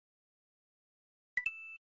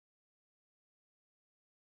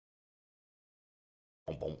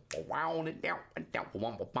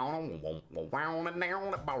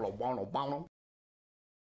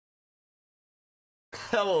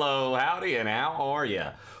Hello, howdy, and how are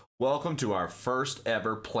ya? Welcome to our first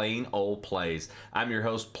ever Plain Old Plays. I'm your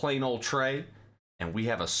host, Plain Old Trey, and we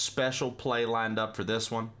have a special play lined up for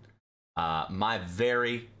this one. My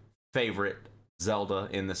very favorite Zelda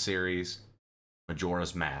in the series,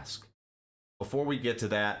 Majora's Mask. Before we get to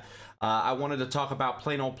that, I wanted to talk about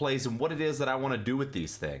Plain Old Plays and what it is that I want to do with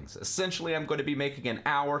these things. Essentially, I'm going to be making an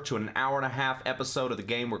hour to an hour and a half episode of the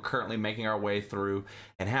game we're currently making our way through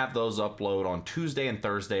and have those upload on Tuesday and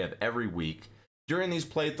Thursday of every week. During these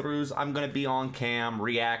playthroughs, I'm going to be on cam,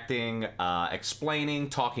 reacting, explaining,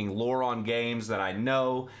 talking lore on games that I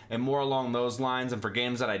know, and more along those lines. And for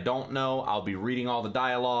games that I don't know, I'll be reading all the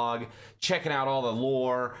dialogue, checking out all the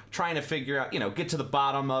lore, trying to figure out, get to the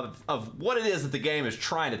bottom of what it is that the game is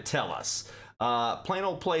trying to tell us. Plain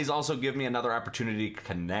Old Plays also give me another opportunity to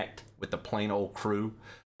connect with the Plain Old crew,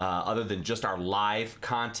 other than just our live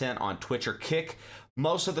content on Twitch or Kick.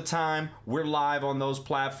 Most of the time, we're live on those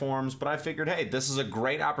platforms, but I figured, hey, this is a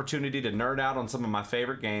great opportunity to nerd out on some of my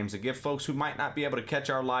favorite games and give folks who might not be able to catch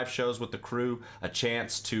our live shows with the crew a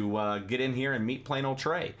chance to get in here and meet Plain Old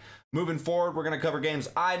Trey. Moving forward, we're going to cover games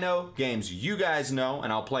I know, games you guys know,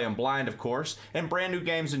 and I'll play them blind, of course, and brand new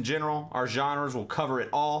games in general. Our genres will cover it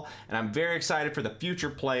all, and I'm very excited for the future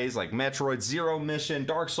plays like Metroid Zero Mission,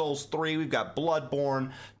 Dark Souls 3, we've got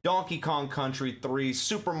Bloodborne, Donkey Kong Country 3,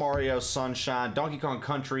 Super Mario Sunshine, Donkey Kong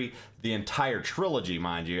Country, the entire trilogy,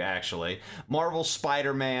 mind you, actually, Marvel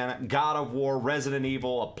Spider-Man, God of War, Resident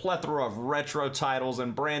Evil, a plethora of retro titles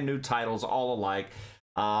and brand new titles all alike.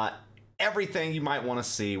 Everything you might want to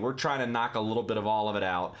see. We're trying to knock a little bit of all of it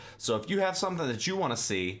out. So if you have something that you want to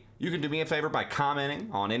see, you can do me a favor by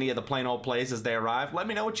commenting on any of the Plain Old Plays as they arrive. Let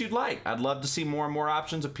me know what you'd like. I'd love to see more and more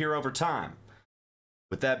options appear over time.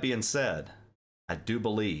 With that being said, I do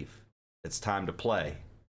believe it's time to play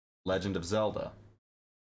Legend of Zelda,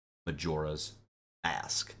 Majora's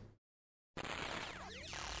Mask.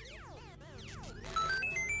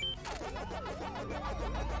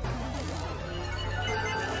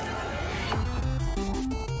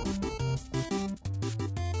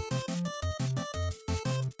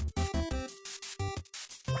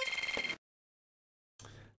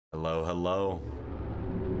 Hello, hello.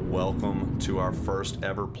 Welcome to our first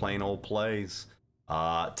ever Plain Old Plays.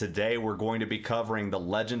 Today we're going to be covering The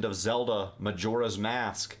Legend of Zelda, Majora's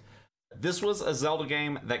Mask. This was a Zelda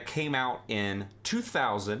game that came out in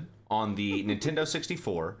 2000 on the Nintendo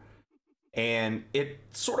 64, and it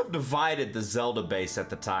sort of divided the Zelda base at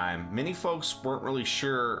the time. Many folks weren't really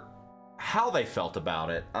sure how they felt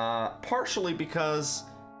about it, partially because,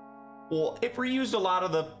 well, it reused a lot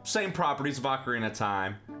of the same properties of Ocarina of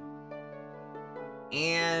Time,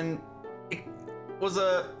 and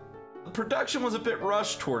the production was a bit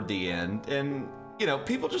rushed toward the end, and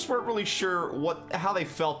people just weren't really sure how they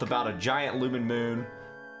felt about a giant lumen moon,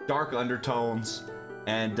 dark undertones,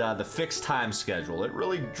 and the fixed time schedule. It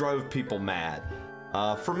really drove people mad.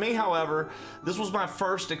 For me, however, this was my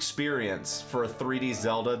first experience for a 3D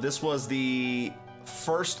Zelda. This was the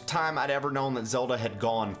first time I'd ever known that Zelda had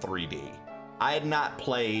gone 3D. I had not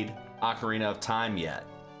played Ocarina of Time yet.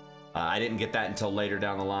 I didn't get that until later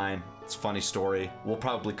down the line. It's a funny story. We'll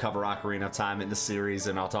probably cover Ocarina of Time in the series,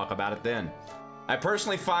 and I'll talk about it then. I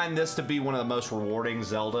personally find this to be one of the most rewarding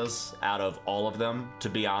Zeldas out of all of them, to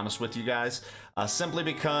be honest with you guys, simply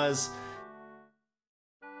because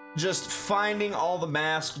just finding all the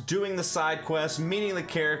masks, doing the side quests, meeting the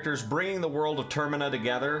characters, bringing the world of Termina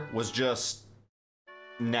together was just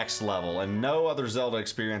next level, and no other Zelda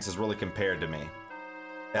experience is really compared to me.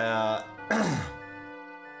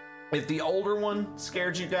 If the older one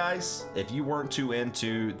scared you guys, if you weren't too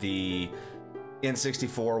into the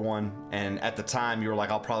N64 one, and at the time you were like,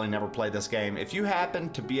 I'll probably never play this game, if you happen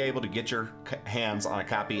to be able to get your hands on a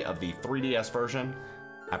copy of the 3DS version,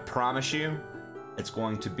 I promise you, it's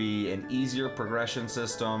going to be an easier progression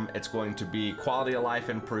system, it's going to be quality of life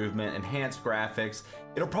improvement, enhanced graphics,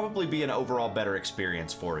 it'll probably be an overall better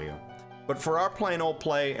experience for you. But for our Plain Old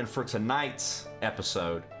Play, and for tonight's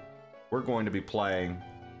episode, we're going to be playing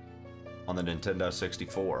on the Nintendo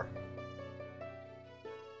 64.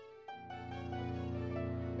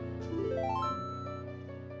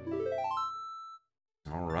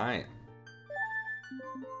 All right.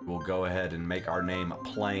 We'll go ahead and make our name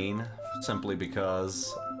Plain, simply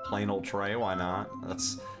because Plain Old Trey, why not?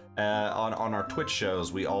 That's on our Twitch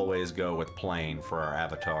shows, we always go with Plain for our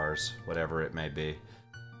avatars, whatever it may be.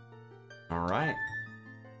 All right.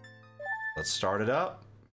 Let's start it up.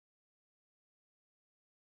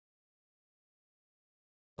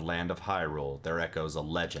 the land of Hyrule, there echoes a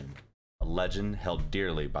legend held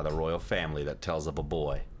dearly by the royal family that tells of a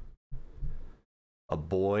boy. A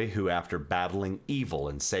boy who, after battling evil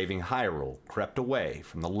and saving Hyrule, crept away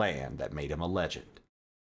from the land that made him a legend.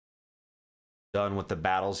 Done with the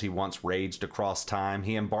battles he once raged across time,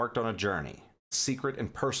 he embarked on a journey, a secret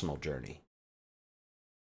and personal journey.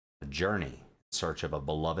 A journey in search of a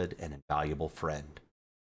beloved and invaluable friend.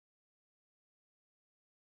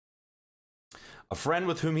 A friend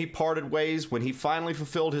with whom he parted ways when he finally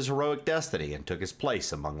fulfilled his heroic destiny and took his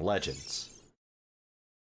place among legends.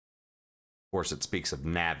 Of course, it speaks of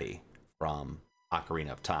Navi from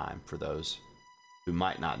Ocarina of Time, for those who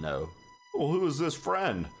might not know. Well, who is this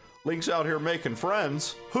friend? Link's out here making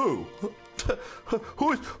friends. Who?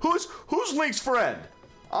 Who's Link's friend?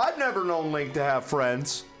 I've never known Link to have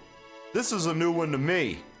friends. This is a new one to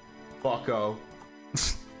me. Bucko.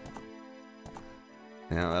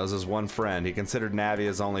 Yeah, that was his one friend. He considered Navi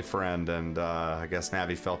his only friend, and I guess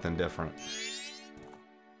Navi felt indifferent.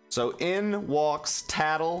 So in walks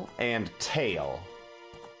Tattle and Tail,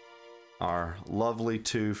 our lovely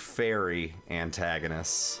two fairy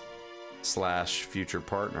antagonists slash future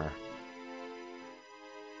partner.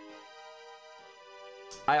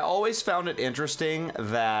 I always found it interesting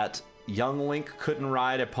that young Link couldn't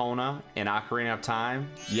ride Epona in Ocarina of Time,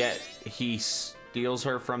 yet he steals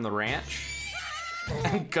her from the ranch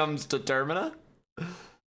and comes to Termina.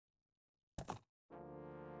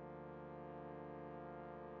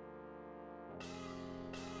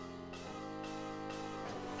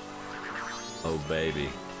 Oh baby,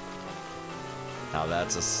 now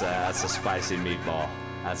that's a spicy meatball.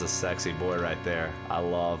 That's a sexy boy right there. I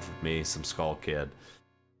love me some Skull Kid.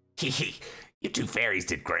 You two fairies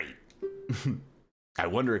did great. I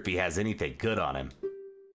wonder if he has anything good on him.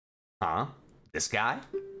 Huh? This guy?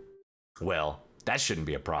 Well, that shouldn't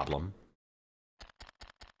be a problem.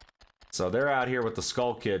 So they're out here with the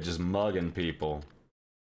Skull Kid just mugging people.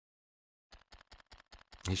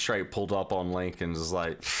 He straight pulled up on Link and just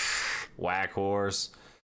like, whack horse,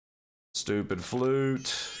 stupid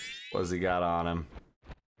flute. What's he got on him?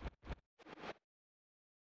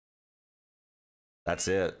 That's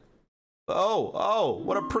it. Oh,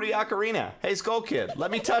 what a pretty ocarina. Hey, Skull Kid,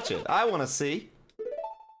 let me touch it. I want to see.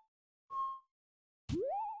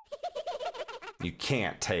 You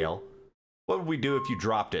can't, Tail. What would we do if you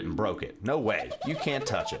dropped it and broke it? No way. You can't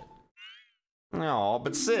touch it. No,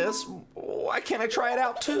 but sis, why can't I try it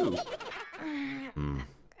out too?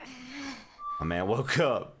 My man woke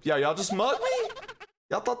up. Yo, y'all just mugged me?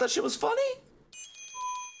 Y'all thought that shit was funny?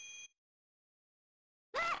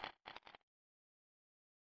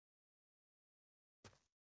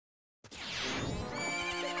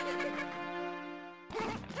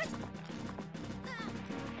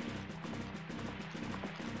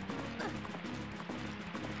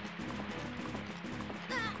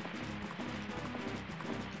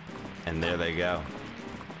 And there they go.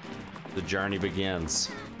 The journey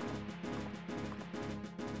begins.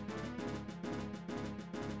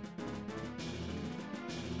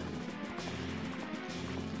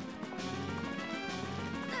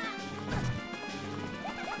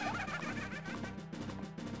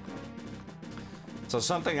 So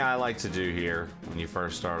something I like to do here when you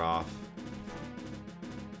first start off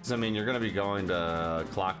is, I mean, you're going to be going to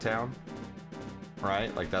Clocktown,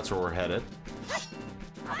 right? Like, that's where we're headed.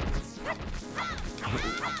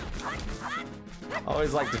 I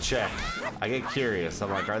always like to check. I get curious. I'm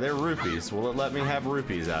like, are there rupees? Will it let me have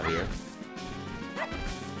rupees out here?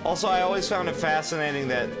 Also, I always found it fascinating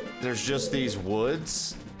that there's just these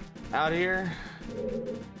woods out here.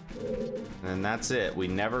 And that's it. We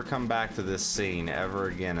never come back to this scene ever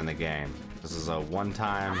again in the game. This is a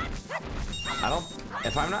one-time. I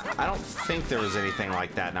don't think there was anything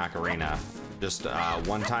like that in Ocarina. Just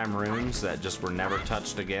one-time rooms that just were never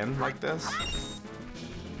touched again like this.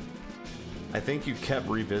 I think you kept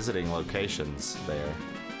revisiting locations there.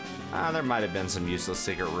 There might have been some useless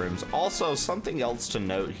secret rooms. Also, something else to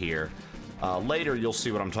note here. Later, you'll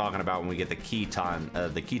see what I'm talking about when we get the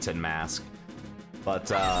Keaton Mask.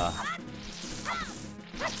 But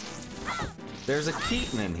there's a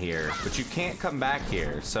Keaton in here, but you can't come back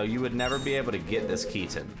here, so you would never be able to get this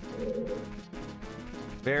Keaton.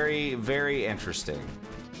 Very, very interesting.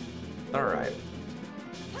 All right.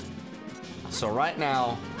 So right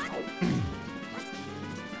now,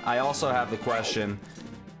 I also have the question,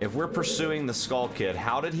 if we're pursuing the Skull Kid,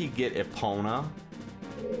 how did he get Epona?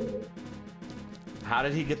 How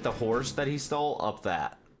did he get the horse that he stole up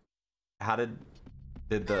that? How did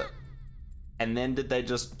the... And then did they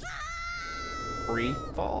just free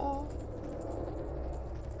fall?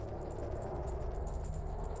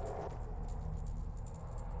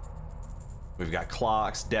 We've got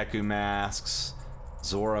clocks, Deku masks,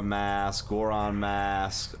 Zora mask, Goron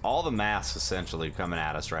mask, all the masks essentially coming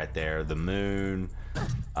at us right there. The moon.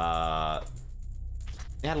 Had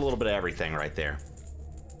a little bit of everything right there.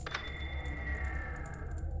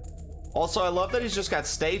 Also, I love that he's just got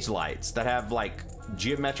stage lights that have like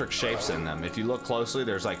geometric shapes in them. If you look closely,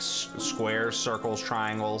 there's like squares, circles,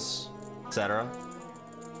 triangles, etc.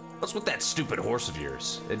 What's with that stupid horse of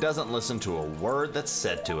yours? It doesn't listen to a word that's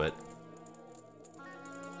said to it.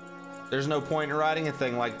 There's no point in riding a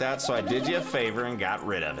thing like that, so I did you a favor and got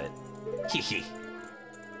rid of it. Hehe.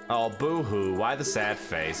 Oh, boo-hoo, why the sad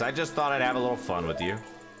face? I just thought I'd have a little fun with you.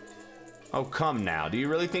 Oh, come now. Do you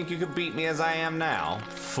really think you could beat me as I am now?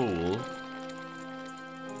 Fool.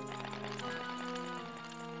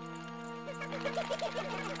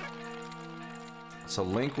 So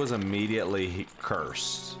Link was immediately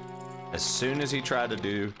cursed. As soon as he tried to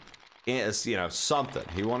do, you know, something.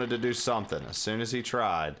 He wanted to do something. As soon as he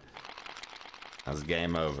tried, that was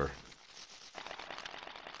game over.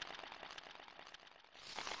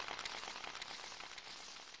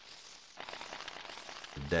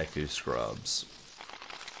 Deku scrubs.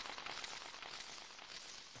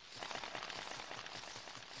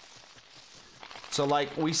 So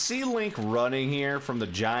like we see Link running here from the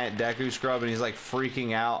giant Deku scrub and he's like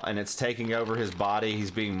freaking out and it's taking over his body. He's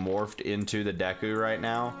being morphed into the Deku right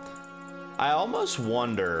now. I almost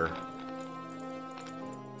wonder,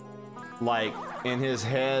 like in his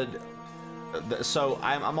head, so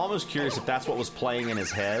I'm almost curious if that's what was playing in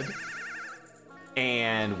his head.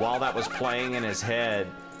 And while that was playing in his head,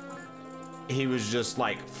 he was just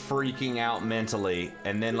like freaking out mentally,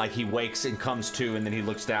 and then like he wakes and comes to, and then he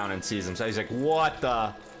looks down and sees him. So he's like, what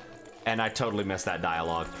the? And I totally missed that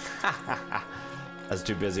dialogue. I was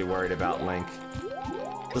too busy worried about Link.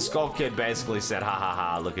 The Skull Kid basically said, ha ha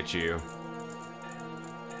ha, look at you.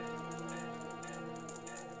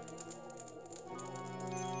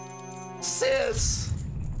 Sis!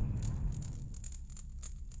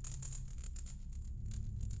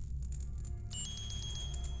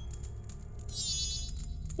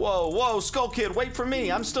 Whoa, whoa, Skull Kid, wait for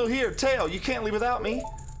me. I'm still here. Tail, you can't leave without me.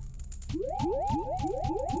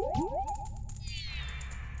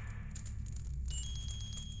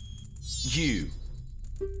 You.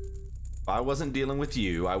 If I wasn't dealing with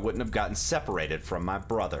you, I wouldn't have gotten separated from my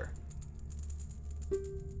brother.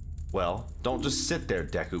 Well, don't just sit there,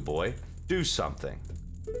 Deku boy. Do something.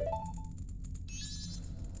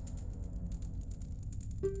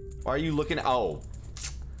 Why are you looking? Oh.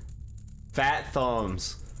 Fat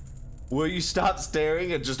thumbs. Will you stop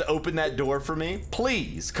staring and just open that door for me?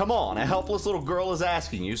 Please, come on. A helpless little girl is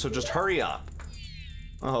asking you, so just hurry up.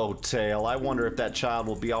 Oh, Tail, I wonder if that child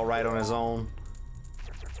will be all right on his own.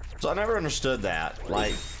 So I never understood that.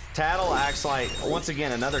 Like, Tattle acts like, once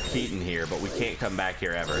again, another Keaton here, but we can't come back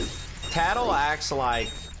here ever. Tattle acts like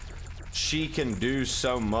she can do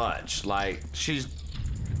so much. Like,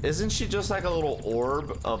 isn't she just like a little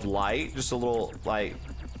orb of light? Just a little, like,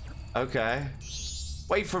 okay.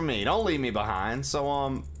 Wait for me, don't leave me behind.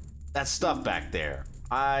 So, that stuff back there.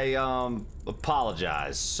 I,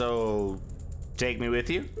 apologize. So, take me with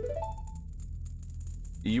you?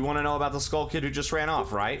 You want to know about the Skull Kid who just ran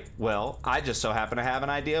off, right? Well, I just so happen to have an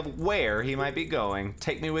idea of where he might be going.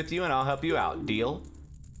 Take me with you and I'll help you out. Deal?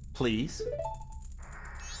 Please?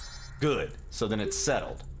 Good. So then it's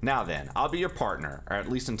settled. Now then, I'll be your partner, or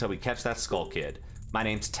at least until we catch that Skull Kid. My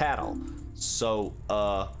name's Tattle. So,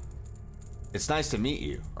 it's nice to meet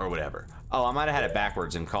you, or whatever. Oh, I might have had it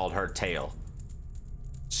backwards and called her Tail.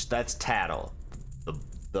 That's Tattle.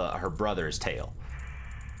 Her brother is Tail.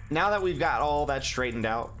 Now that we've got all that straightened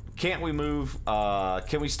out, can't we move?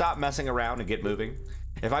 Can we stop messing around and get moving?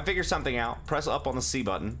 If I figure something out, press up on the C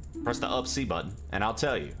button, press the up C button, and I'll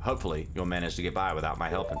tell you. Hopefully, you'll manage to get by without my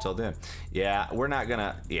help until then. Yeah, we're not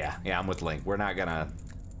gonna, yeah, I'm with Link. We're not gonna,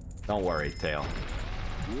 don't worry, Tail.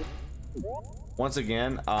 Once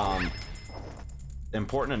again,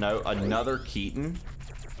 important to note, another Keaton.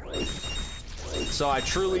 So I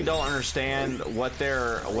truly don't understand what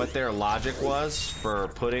their logic was for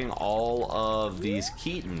putting all of these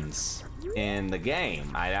Keatons in the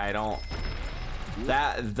game. I don't.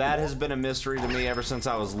 That has been a mystery to me ever since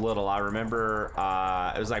I was little. I remember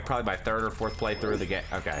it was like probably my third or fourth playthrough of the game.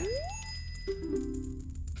 Okay.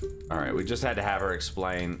 All right, we just had to have her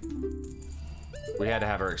explain. We had to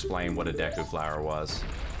have her explain what a Deku flower was.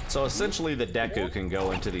 So essentially, the Deku can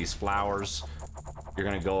go into these flowers. You're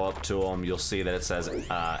gonna go up to them. You'll see that it says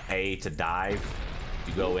A to dive.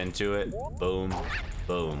 You go into it, boom,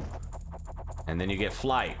 boom, and then you get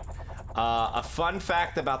flight. A fun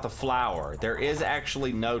fact about the flower: there is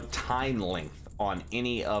actually no time length on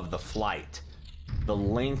any of the flight. the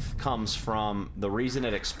length comes from, the reason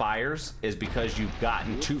it expires is because you've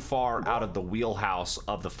gotten too far out of the wheelhouse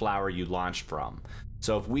of the flower you launched from.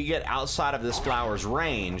 So if we get outside of this flower's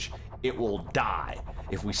range, it will die.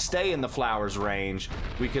 If we stay in the flower's range,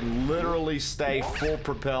 we can literally stay full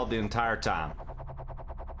propelled the entire time.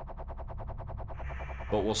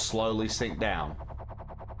 But we'll slowly sink down.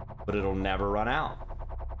 But it'll never run out.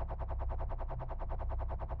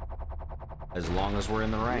 As long as we're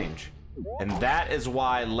in the range. And that is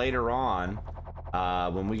why later on,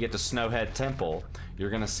 when we get to Snowhead Temple, you're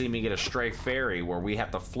gonna see me get a stray fairy where we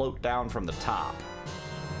have to float down from the top.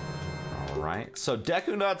 Alright, so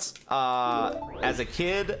Deku Nuts, as a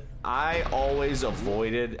kid, I always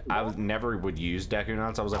avoided, never would use Deku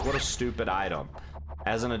Nuts. I was like, what a stupid item.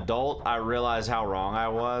 As an adult, I realized how wrong I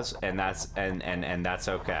was, and that's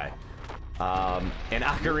okay. In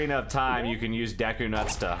Ocarina of Time, you can use Deku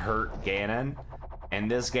Nuts to hurt Ganon. In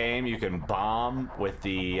this game, you can bomb with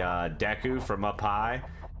the Deku from up high,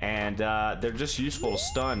 and they're just useful to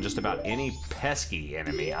stun just about any pesky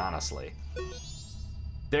enemy, honestly.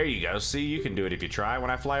 There you go. See, you can do it if you try. When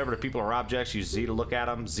I fly over to people or objects, use Z to look at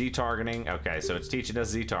them. Z targeting. Okay, so it's teaching us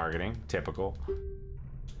Z targeting. Typical.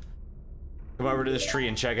 Come over to this tree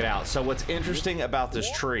and check it out. So what's interesting about this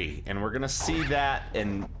tree, and we're gonna see that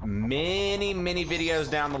in many videos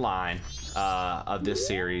down the line of this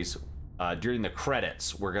series, during the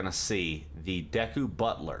credits, we're gonna see the Deku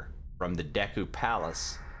Butler from the Deku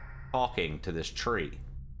Palace talking to this tree.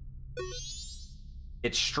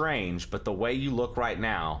 It's strange, but the way you look right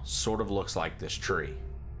now sort of looks like this tree.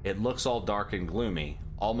 It looks all dark and gloomy,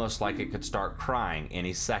 almost like it could start crying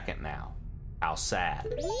any second now. How sad.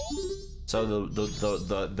 So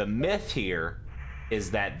the myth here is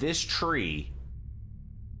that this tree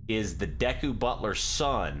is the Deku Butler's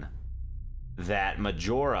son that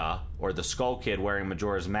Majora, or the Skull Kid wearing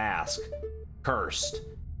Majora's mask, cursed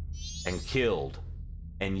and killed,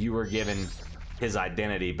 and you were given his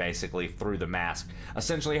identity basically through the mask.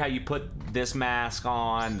 Essentially how you put this mask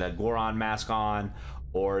on, the Goron mask on,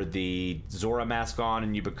 or the Zora mask on,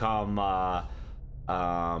 and you become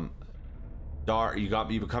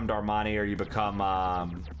you become Darmani, or you become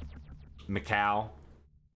Mikau.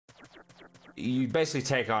 You basically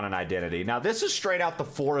take on an identity. Now this is straight out the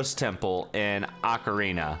Forest Temple in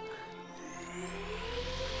Ocarina.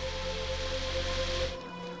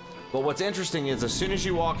 But what's interesting is as soon as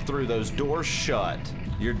you walk through, those doors shut,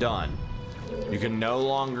 you're done. You can no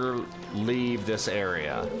longer leave this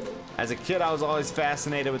area. As a kid, I was always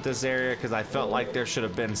fascinated with this area because I felt like there should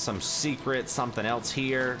have been some secret, something else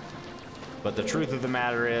here. But the truth of the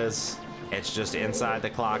matter is, it's just inside the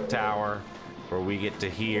clock tower where we get to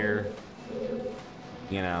hear,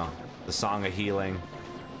 you know, the Song of Healing,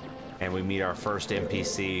 and we meet our first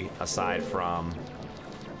NPC aside from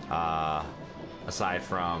the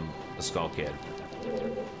Skull Kid.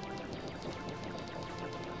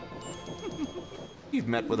 You've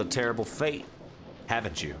met with a terrible fate,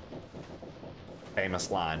 haven't you? Famous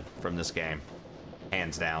line from this game.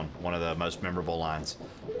 Hands down, one of the most memorable lines.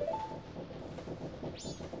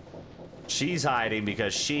 She's hiding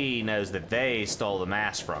because she knows that they stole the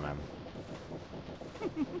mask from him.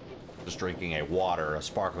 Just drinking a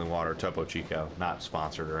sparkling water, Topo Chico. Not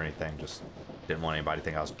sponsored or anything, just didn't want anybody to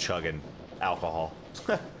think I was chugging alcohol.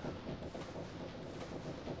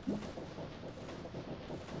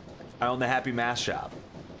 I own the Happy Mask Shop.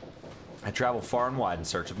 I travel far and wide in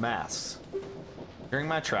search of masks. During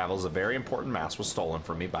my travels, a very important mask was stolen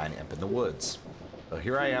from me by an imp in the woods. So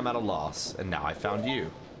here I am at a loss, and now I found you.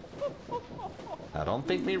 Now don't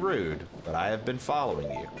think me rude, but I have been following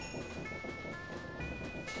you.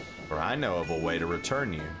 For I know of a way to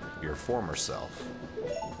return you to your former self.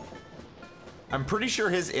 I'm pretty sure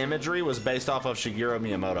his imagery was based off of Shigeru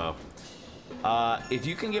Miyamoto. If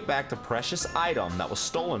you can get back the precious item that was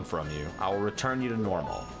stolen from you, I will return you to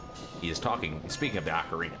normal. He is speaking of the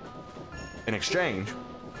Ocarina. In exchange,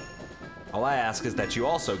 all I ask is that you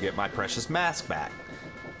also get my precious mask back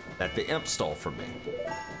that the imp stole from me.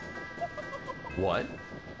 What?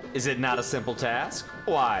 Is it not a simple task?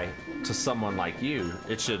 Why, to someone like you,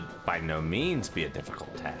 it should by no means be a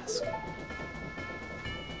difficult task.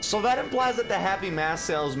 So that implies that the Happy Mask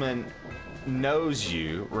Salesman knows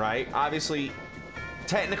you, right? Obviously,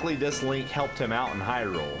 technically this Link helped him out in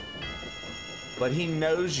Hyrule. But he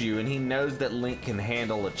knows you, and he knows that Link can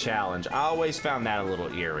handle a challenge. I always found that a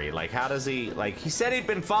little eerie. Like, how does he... Like, he said he'd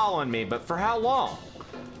been following me, but for how long?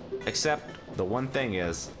 Except, the one thing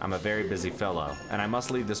is, I'm a very busy fellow, and I must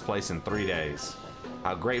leave this place in 3 days.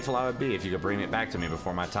 How grateful I would be if you could bring it back to me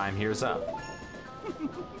before my time here is up.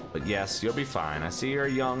 But yes, you'll be fine. I see you're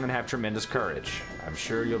young and have tremendous courage. I'm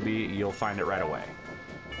sure you'll find it right away.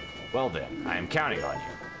 Well then, I am counting on you.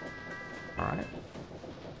 Alright.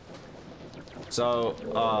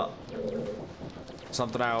 So,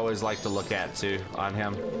 something I always like to look at too on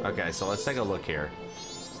him. Okay, so let's take a look here.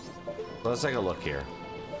 Let's take a look here.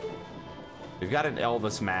 We've got an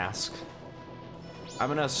Elvis mask. I'm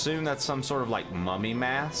gonna assume that's some sort of like mummy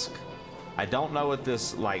mask. I don't know what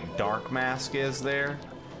this like dark mask is there.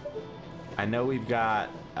 I know we've got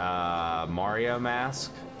Mario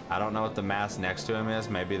mask. I don't know what the mask next to him is.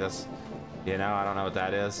 Maybe that's, you know, I don't know what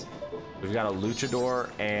that is. We've got a luchador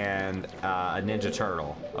and a Ninja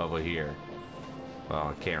Turtle over here. Well,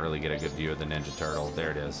 I can't really get a good view of the Ninja Turtle.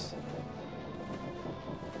 There it is.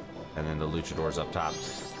 And then the luchador's up top.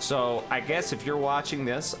 So I guess if you're watching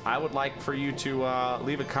this, I would like for you to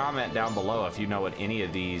leave a comment down below if you know what any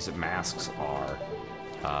of these masks are.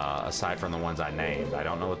 Aside from the ones I named. I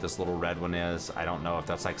don't know what this little red one is. I don't know if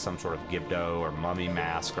that's like some sort of Gibdo or mummy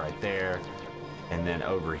mask right there. And then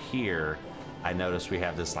over here, I noticed we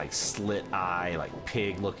have this like slit eye, like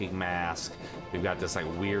pig looking mask. We've got this like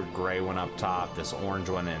weird gray one up top, this orange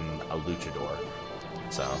one, and a luchador.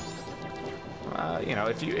 So, you know,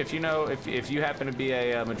 if you happen to be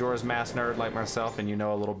a Majora's Mask nerd like myself and you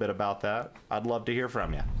know a little bit about that, I'd love to hear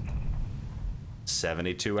from you.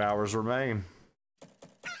 72 hours remain.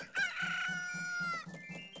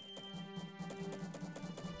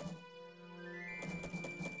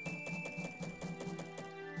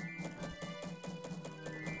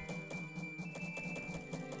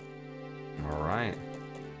 Alright.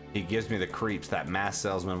 He gives me the creeps. That mask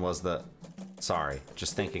salesman was the... Sorry,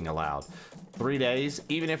 just thinking aloud. 3 days?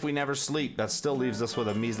 Even if we never sleep, that still leaves us with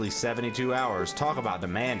a measly 72 hours. Talk about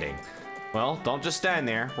demanding. Well, don't just stand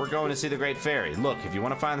there. We're going to see the Great Fairy. Look, if you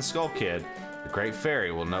want to find the Skull Kid, the Great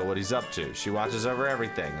Fairy will know what he's up to. She watches over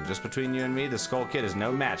everything, and just between you and me, the Skull Kid is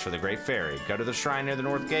no match for the Great Fairy. Go to the shrine near the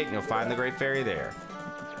North Gate, and you'll find the Great Fairy there.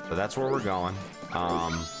 So that's where we're going.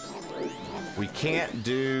 We can't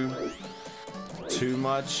do too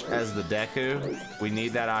much as the Deku. We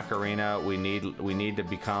need that ocarina. We need to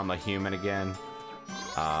become a human again.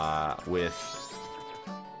 With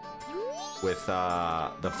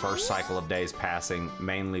the first cycle of days passing,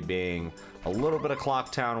 mainly being a little bit of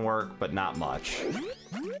Clocktown work, but not much.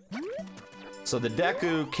 So the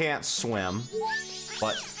Deku can't swim,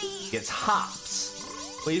 but gets hops.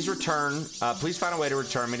 Please find a way to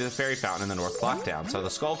return me to the fairy fountain in the North Clocktown. So the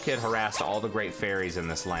Skull Kid harassed all the great fairies in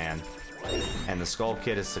this land, and the Skull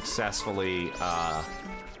Kid has successfully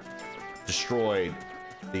destroyed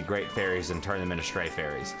the great fairies and turned them into stray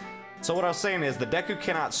fairies. So what I was saying is the Deku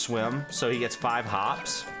cannot swim, so he gets 5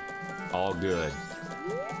 hops. All good.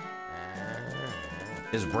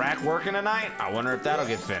 Is Brack working tonight? I wonder if that'll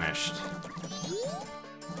get finished.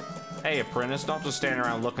 Hey, apprentice, don't just stand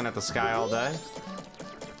around looking at the sky all day.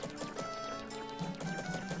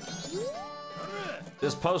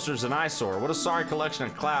 This poster's an eyesore. What a sorry collection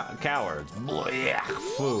of cowards. Blech,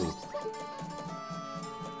 foo.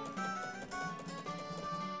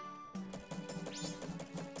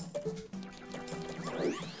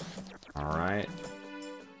 Alright.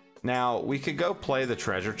 Now, we could go play the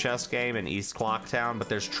treasure chest game in East Clocktown, but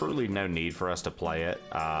there's truly no need for us to play it.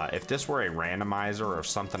 If this were a randomizer or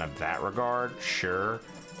something of that regard, sure.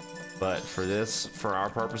 But for this, for our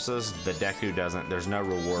purposes, the Deku doesn't, there's no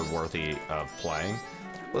reward worthy of playing.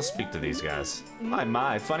 Let's speak to these guys.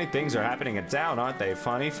 My, funny things are happening in town, aren't they?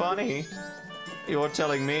 Funny. You're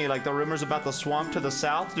telling me, like the rumors about the swamp to the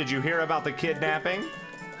south? Did you hear about the kidnapping?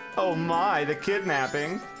 Oh my, the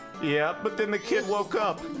kidnapping. Yeah, but then the kid woke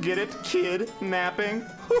up. Get it? Kidnapping?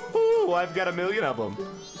 Hoo-hoo, I've got a million of them.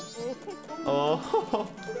 Oh,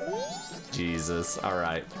 Jesus. All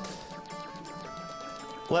right.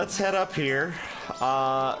 Let's head up here.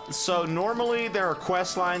 So normally there are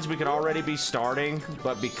quest lines we could already be starting,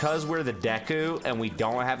 but because we're the Deku and we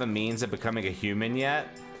don't have a means of becoming a human yet,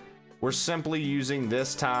 we're simply using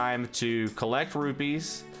this time to collect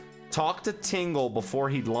rupees, talk to Tingle before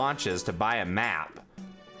he launches to buy a map.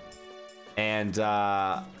 And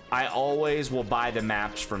I always will buy the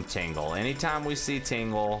maps from Tingle. Anytime we see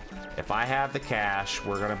Tingle, if I have the cash,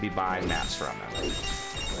 we're gonna be buying maps from him.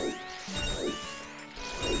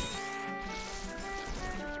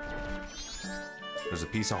 There's a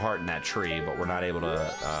piece of heart in that tree, but we're not able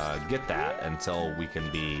to get that until we can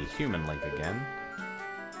be human Link again.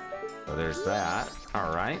 So there's that.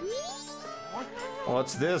 All right.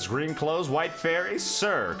 What's this? Green clothes, white fairy?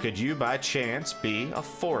 Sir, could you by chance be a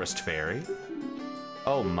forest fairy?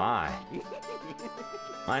 Oh my.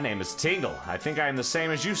 My name is Tingle. I think I am the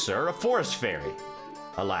same as you, sir, a forest fairy.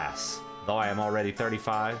 Alas, Though I am already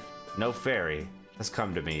 35, no fairy has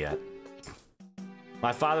come to me yet.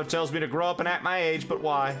 My father tells me to grow up and act my age, but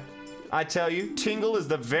why? I tell you, Tingle is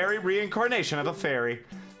the very reincarnation of a fairy.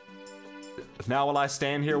 Now while I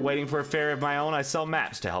stand here waiting for a fairy of my own, I sell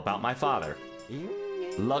maps to help out my father.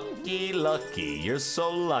 Lucky, lucky, you're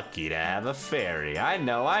so lucky to have a fairy. I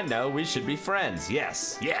know, we should be friends.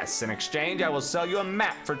 Yes, yes, in exchange I will sell you a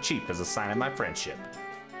map for cheap as a sign of my friendship.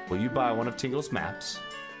 Will you buy one of Tingle's maps?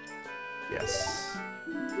 Yes.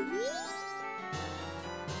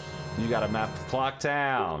 You got a map of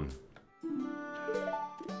Clocktown.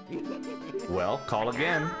 Well, call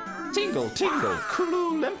again. Tingle, Tingle,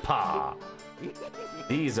 Kulu Limpa.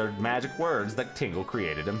 These are magic words that Tingle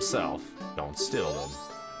created himself. Don't steal them.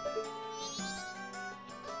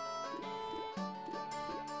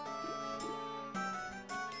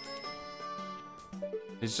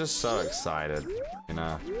 He's just so excited, you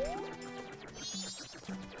know.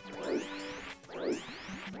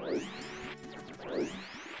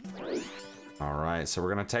 Alright, so we're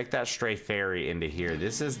gonna take that stray fairy into here.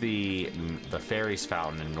 This is the fairies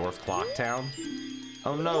fountain in North Clocktown.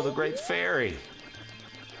 Oh no, the great fairy!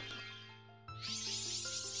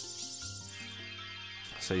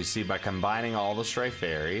 So you see, by combining all the stray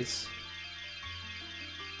fairies,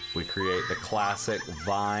 we create the classic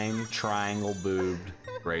vine triangle boobed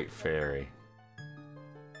great fairy.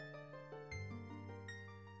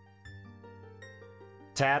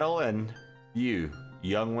 Tattle and you,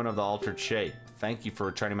 young one of the altered shape. Thank you for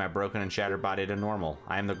returning my broken and shattered body to normal.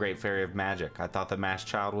 I am the great fairy of magic. I thought the masked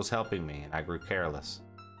child was helping me, and I grew careless.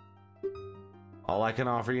 All I can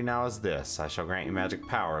offer you now is this. I shall grant you magic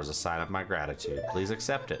power as a sign of my gratitude. Please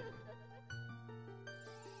accept it.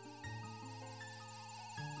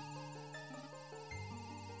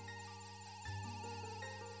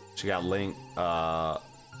 She got Link, we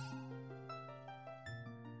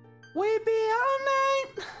be all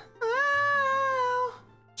night. Oh.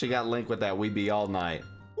 She got Link with that we be all night.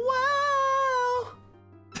 Whoa.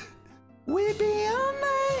 We be all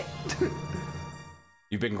night.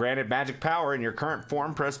 You've been granted magic power in your current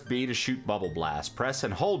form. Press B to shoot Bubble Blast. Press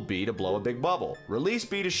and hold B to blow a big bubble. Release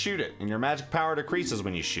B to shoot it, and your magic power decreases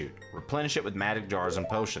when you shoot. Replenish it with magic jars and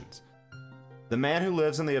potions. The man who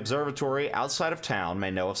lives in the observatory outside of town may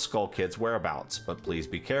know of Skull Kid's whereabouts, but please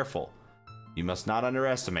be careful. You must not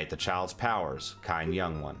underestimate the child's powers, kind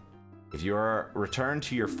young one. If you are returned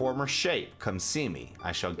to your former shape, come see me.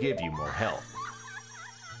 I shall give you more help.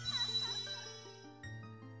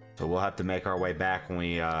 So we'll have to make our way back when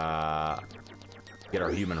we get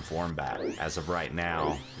our human form back. As of right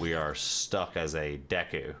now, we are stuck as a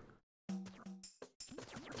Deku.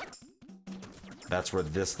 That's where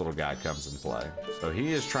this little guy comes in play. So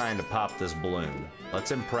he is trying to pop this balloon.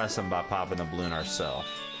 Let's impress him by popping the balloon ourselves.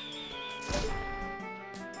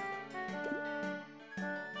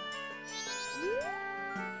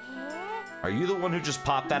 Are you the one who just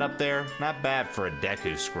popped that up there? Not bad for a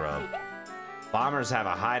Deku scrub. Bombers have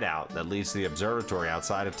a hideout that leads to the observatory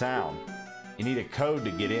outside of town. You need a code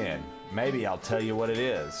to get in. Maybe I'll tell you what it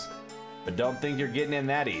is. But don't think you're getting in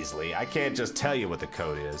that easily. I can't just tell you what the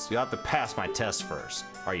code is. You'll have to pass my test first.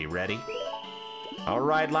 Are you ready?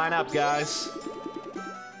 Alright, line up, guys.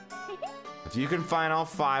 If you can find all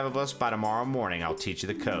 5 of us by tomorrow morning, I'll teach you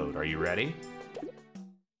the code. Are you ready?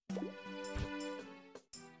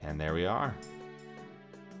 And there we are.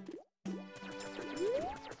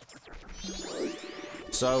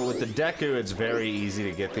 So with the Deku, it's very easy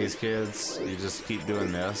to get these kids. You just keep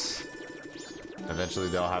doing this. Eventually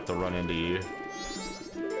they'll have to run into you.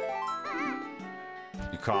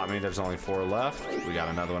 You caught me, there's only 4 left. We got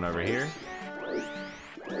another one over here.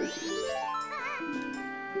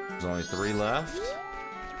 There's only 3 left.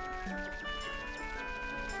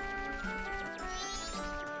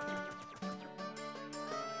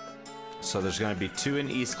 So there's going to be 2 in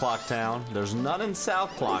East Clocktown. There's none in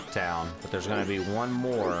South Clocktown, but there's going to be 1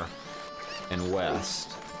 more in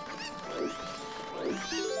West.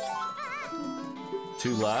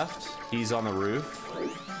 2 left. He's on the roof.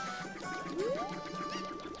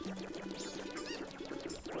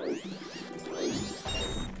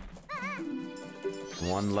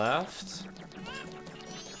 1 left.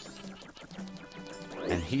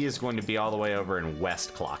 And he is going to be all the way over in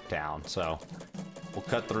West Clocktown, so we'll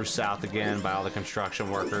cut through south again by all the construction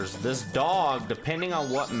workers. This dog, depending on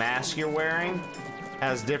what mask you're wearing,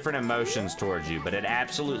 has different emotions towards you, but it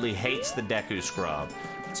absolutely hates the Deku scrub.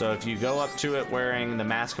 So if you go up to it wearing the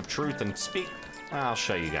Mask of Truth and speak, I'll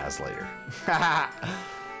show you guys later.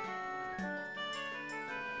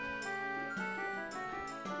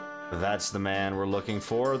 That's the man we're looking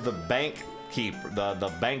for, the bank bookkeeper,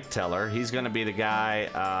 the bank teller. He's gonna be the guy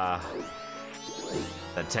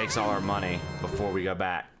that takes all our money before we go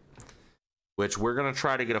back. Which we're gonna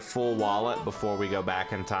try to get a full wallet before we go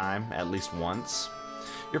back in time, at least once.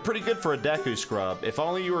 You're pretty good for a Deku scrub. If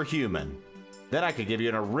only you were human. Then I could give you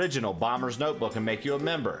an original Bomber's Notebook and make you a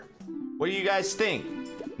member. What do you guys think?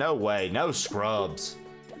 No way, no scrubs.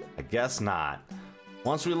 I guess not.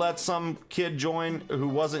 Once we let some kid join who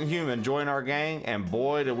wasn't human join our gang, and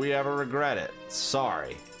boy did we ever regret it.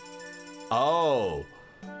 Sorry. Oh.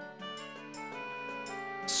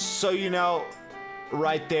 So you know,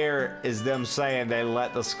 right there is them saying they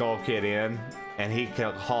let the Skull Kid in, and he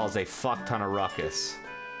caused a fuck ton of ruckus.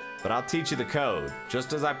 But I'll teach you the code,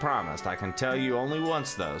 just as I promised. I can tell you only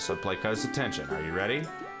once though, so play close attention. Are you ready?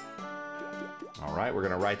 All right, we're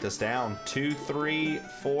gonna write this down. 2, 3,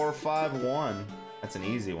 4, 5, 1. That's an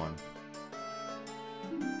easy one.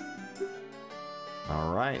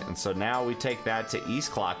 All right, and so now we take that to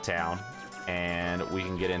East Clocktown, and we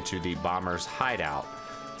can get into the Bomber's hideout,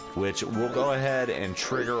 which we'll go ahead and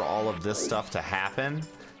trigger all of this stuff to happen.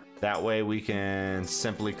 That way we can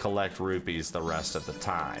simply collect rupees the rest of the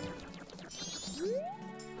time.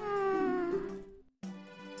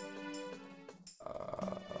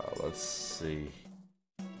 Let's see.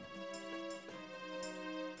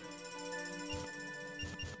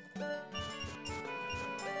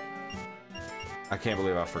 I can't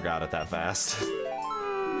believe I forgot it that fast.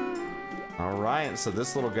 All right, so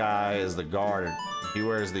this little guy is the guard. He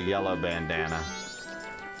wears the yellow bandana.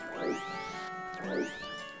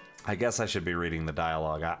 I guess I should be reading the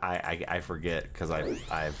dialogue. I forget because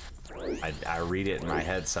I read it in my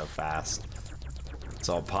head so fast.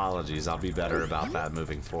 So apologies. I'll be better about that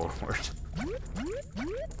moving forward.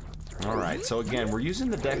 All right. So again, we're using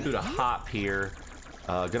the Deku to hop here.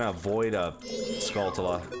 Gonna avoid a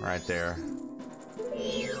Skulltula right there.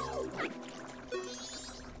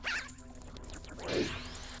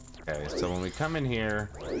 Okay. So when we come in here,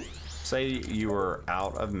 say you were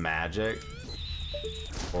out of magic,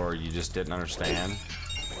 or you just didn't understand.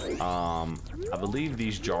 I believe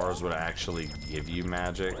these jars would actually give you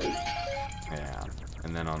magic. Yeah,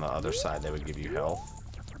 and then on the other side they would give you health.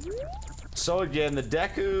 So again, the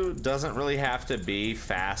Deku doesn't really have to be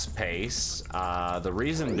fast-paced. The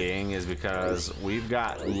reason being is because we've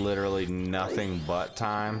got literally nothing but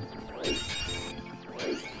time.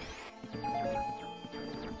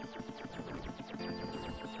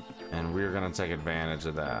 And we're gonna take advantage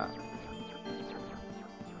of that.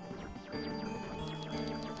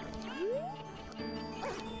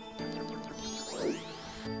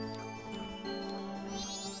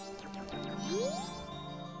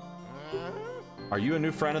 Are you a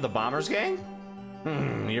new friend of the Bombers gang?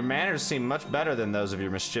 Your manners seem much better than those of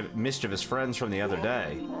your mischievous friends from the other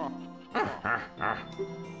day.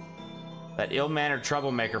 That ill-mannered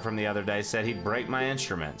troublemaker from the other day said he'd break my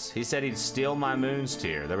instruments. He said he'd steal my moon's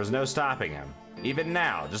tear. There was no stopping him. Even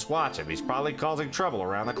now, just watch him. He's probably causing trouble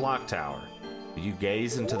around the clock tower. Will you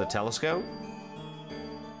gaze into the telescope?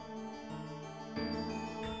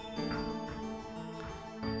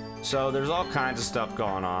 So there's all kinds of stuff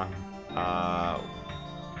going on.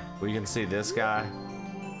 We can see this guy.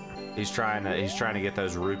 He's trying to get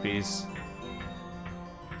those rupees.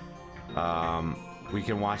 We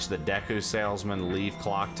can watch the Deku salesman leave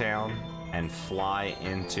Clocktown and fly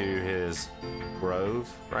into his grove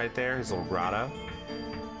right there, his little grotto.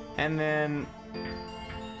 And then,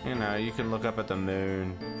 you know, you can look up at the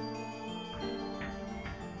moon.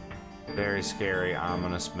 Very scary,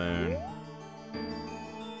 ominous moon.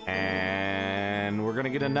 And we're gonna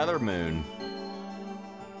get another moon.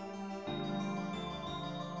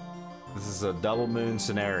 This is a double moon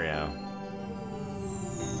scenario.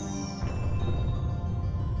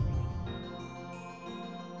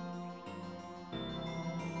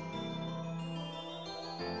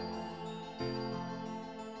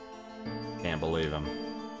 Can't believe him.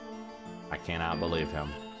 I cannot believe him.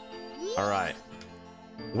 All right.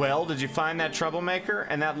 Well, did you find that troublemaker?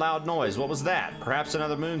 And that loud noise, what was that? Perhaps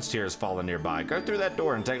another moon's tear has fallen nearby. Go through that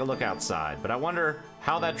door and take a look outside. But I wonder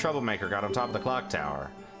how that troublemaker got on top of the clock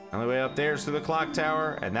tower. The only way up there is through the clock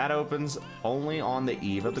tower, and that opens only on the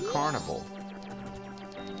eve of the carnival.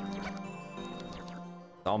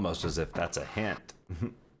 Almost as if that's a hint.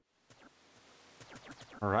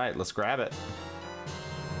 All right, let's grab it.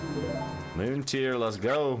 Moon tear, let's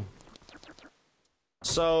go.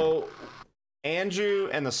 So Andrew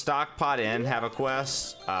and the Stockpot Inn have a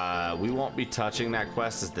quest. We won't be touching that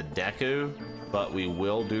quest as the Deku, but we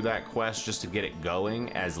will do that quest just to get it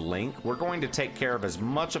going as Link. We're going to take care of as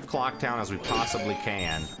much of Clocktown as we possibly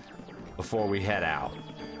can before we head out.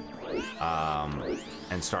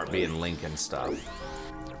 and start being Link and stuff.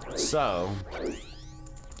 So,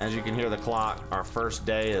 as you can hear the clock, our first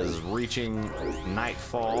day is reaching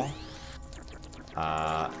nightfall.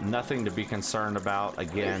 Nothing to be concerned about.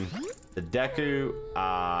 Again, the Deku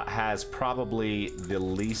has probably the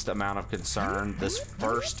least amount of concern. This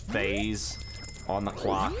first phase on the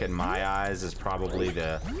clock, in my eyes, is probably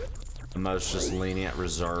the most just lenient,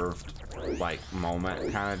 reserved, like,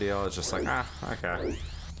 moment kind of deal. It's just like, okay.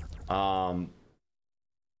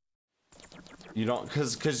 You don't,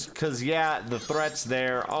 cause yeah, the threat's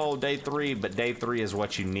there. Oh, day 3, but day 3 is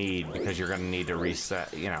what you need because you're gonna need to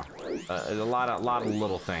reset. You know, a lot of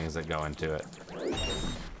little things that go into it.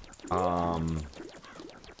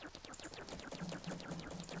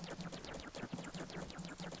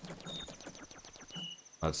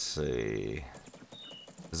 Let's see.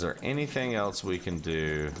 Is there anything else we can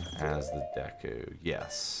do as the Deku?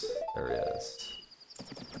 Yes, there is.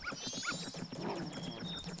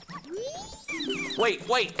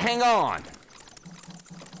 Wait, hang on!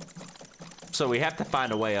 So we have to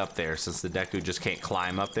find a way up there since the Deku just can't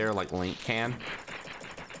climb up there like Link can.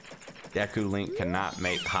 Deku Link cannot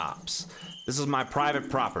make hops. This is my private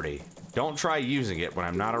property. Don't try using it when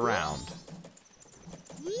I'm not around.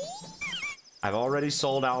 I've already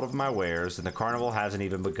sold out of my wares and the carnival hasn't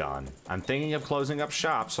even begun. I'm thinking of closing up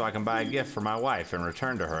shop so I can buy a gift for my wife and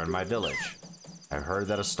return to her in my village. I've heard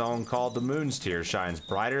that a stone called the Moon's Tear shines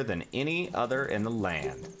brighter than any other in the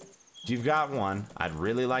land. If you've got one, I'd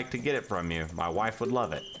really like to get it from you. My wife would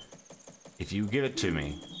love it. If you give it to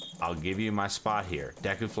me, I'll give you my spot here,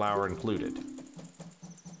 Deku flower included.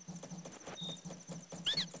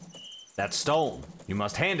 That stone. You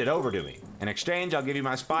must hand it over to me. In exchange, I'll give you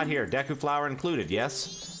my spot here, Deku flower included,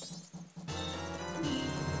 yes?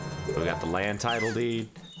 We got the land title deed.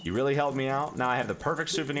 You really helped me out. Now I have the perfect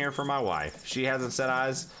souvenir for my wife. She hasn't set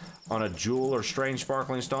eyes on a jewel or strange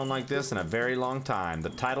sparkling stone like this in a very long time. The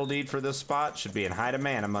title deed for this spot should be in high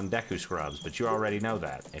demand among Deku scrubs, but you already know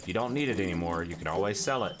that. If you don't need it anymore, you can always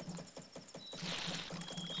sell it.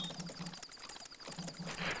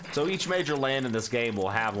 So each major land in this game will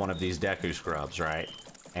have one of these Deku scrubs, right?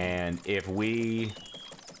 And if we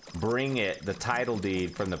bring it the title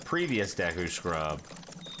deed from the previous Deku scrub,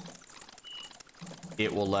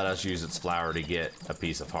 it will let us use its flower to get a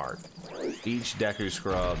piece of heart. Each Deku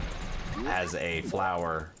scrub has a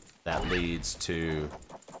flower that leads to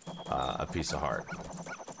a piece of heart.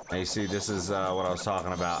 Now you see, this is what I was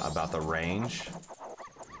talking about the range.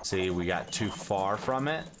 See, we got too far from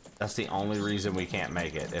it. That's the only reason we can't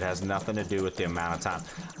make it. It has nothing to do with the amount of time.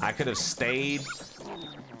 I could have stayed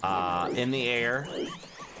in the air,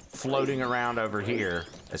 floating around over here,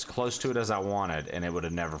 as close to it as I wanted, and it would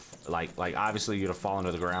have never, like obviously you'd have fallen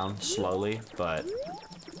to the ground slowly, but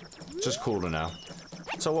it's just cool to know.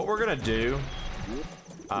 So what we're gonna do,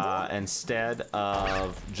 instead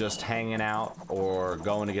of just hanging out or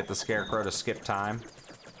going to get the Scarecrow to skip time,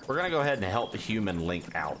 we're gonna go ahead and help the human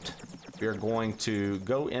Link out. We're going to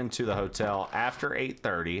go into the hotel after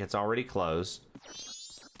 8:30. It's already closed.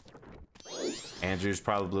 Andrew's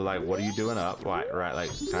probably like, what are you doing up? Why, right, like,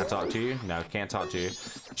 can I talk to you? No, can't talk to you.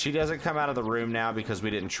 She doesn't come out of the room now because we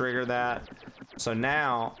didn't trigger that. So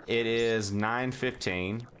now it is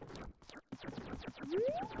 9:15.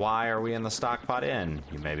 Why are we in the Stockpot Inn,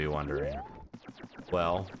 you may be wondering.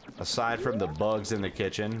 Well, aside from the bugs in the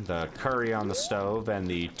kitchen, the curry on the stove, and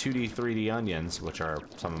the 2D, 3D onions, which are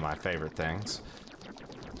some of my favorite things,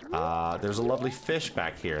 there's a lovely fish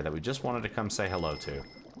back here that we just wanted to come say hello to.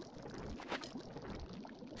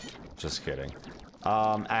 Just kidding.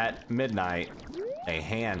 At midnight, a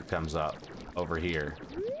hand comes up over here.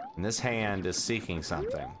 And this hand is seeking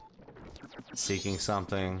something. Seeking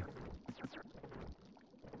something.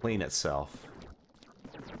 Clean itself.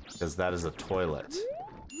 Because that is a toilet.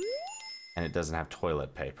 And it doesn't have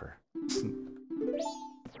toilet paper.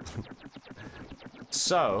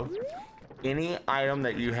 So, any item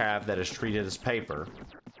that you have that is treated as paper,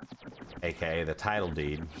 aka the title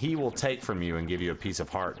deed, he will take from you and give you a piece of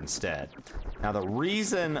heart instead. Now the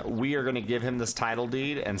reason we are going to give him this title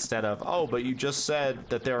deed instead of, oh, but you just said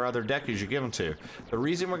that there are other Dekus you give him to. The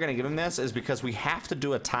reason we're going to give him this is because we have to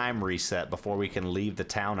do a time reset before we can leave the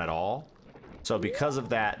town at all. So because of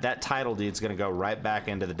that, that title deed is going to go right back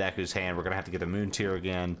into the Deku's hand. We're going to have to get the Moon Tier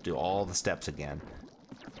again, do all the steps again.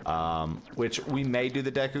 Which we may do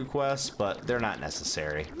the Deku quests, but they're not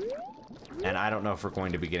necessary. And I don't know if we're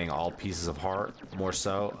going to be getting all pieces of heart, more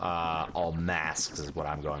so. All masks is what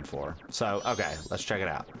I'm going for. So, okay, let's check it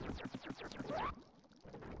out.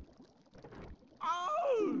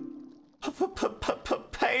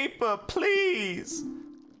 Paper, please!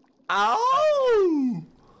 Oh!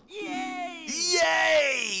 Yay!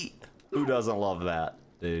 Yay! Who doesn't love that,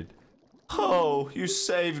 dude? Oh, you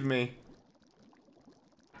saved me.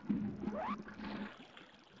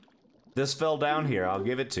 This fell down here. I'll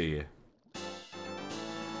give it to you.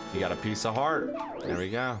 You got a piece of heart. There we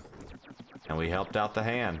go. And we helped out the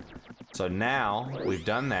hand. So now we've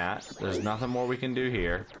done that. There's nothing more we can do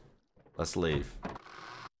here. Let's leave.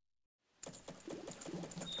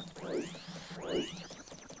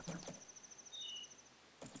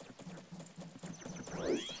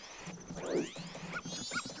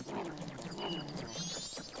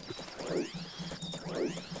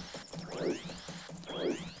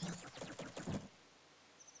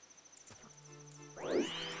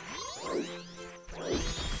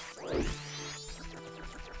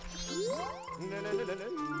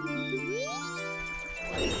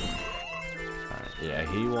 Yeah,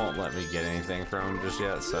 he won't let me get anything from him just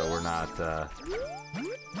yet, so we're not,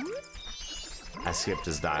 I skipped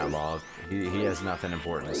his dialogue. He has nothing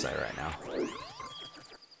important to say right now.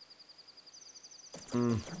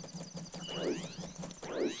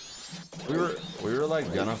 We were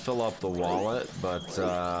like gonna fill up the wallet, but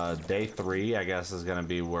day 3 I guess is gonna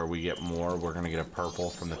be where we get more. We're gonna get a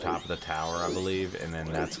purple from the top of the tower, I believe, and then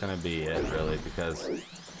that's gonna be it really, because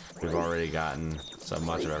we've already gotten so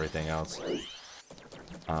much of everything else.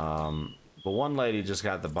 But one lady just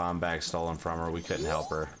got the bomb bag stolen from her. We couldn't help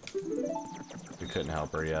her. We couldn't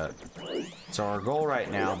help her yet. So our goal right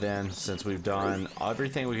now then, since we've done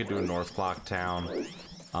everything we could do in North Clocktown,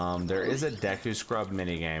 there is a Deku Scrub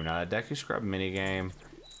minigame. Now, that Deku Scrub minigame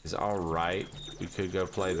is alright. We could go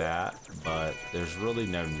play that, but there's really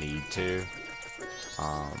no need to.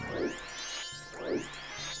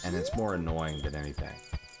 And it's more annoying than anything.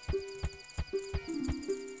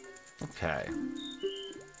 Okay.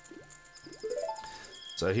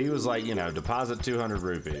 So he was like, you know, deposit 200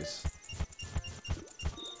 rupees.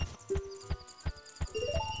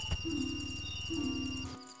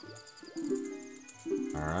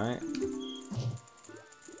 Alright.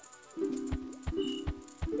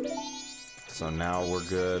 So now we're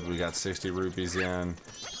good. We got 60 rupees in.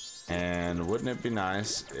 And wouldn't it be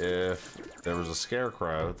nice if there was a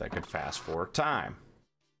scarecrow that could fast forward time?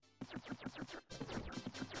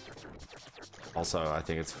 Also, I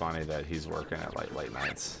think it's funny that he's working at like late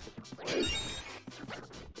nights.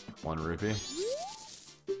 1 rupee.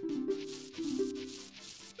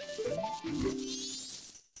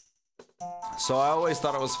 So I always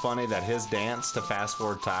thought it was funny that his dance to fast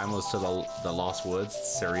forward time was to the Lost Woods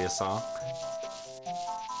Sirius song.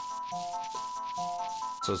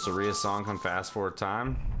 So Sirius song can fast forward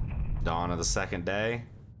time. Dawn of the second day.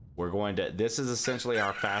 We're going to, this is essentially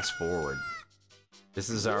our fast forward. This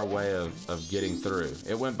is our way of getting through.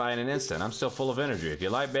 It went by in an instant. I'm still full of energy. If you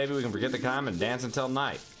like, baby, we can forget the time and dance until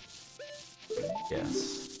night.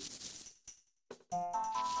 Yes.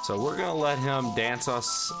 So we're gonna let him dance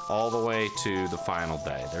us all the way to the final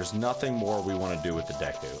day. There's nothing more we want to do with the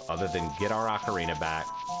Deku other than get our ocarina back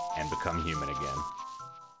and become human again.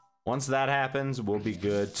 Once that happens, we'll be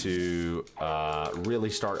good to really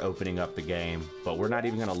start opening up the game, but we're not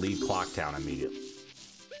even gonna leave Clocktown immediately.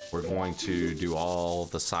 We're going to do all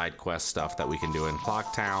the side quest stuff that we can do in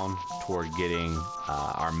Clocktown toward getting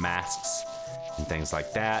our masks and things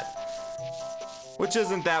like that, which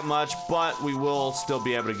isn't that much, but we will still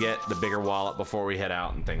be able to get the bigger wallet before we head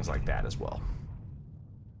out and things like that as well.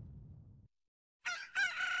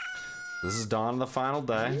 This is dawn of the final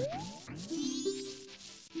day.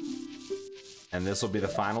 And this will be the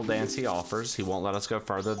final dance he offers. He won't let us go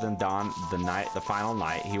further than dawn, the final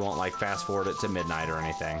night. He won't like fast forward it to midnight or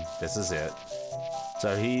anything. This is it.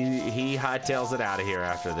 So he hightails it out of here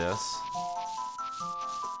after this.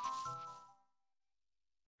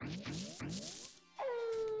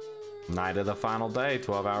 Night of the final day,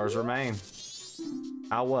 12 hours remain.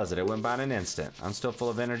 How was it? It went by in an instant. I'm still full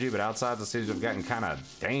of energy, but outside the seems to have gotten kind of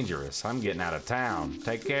dangerous. I'm getting out of town.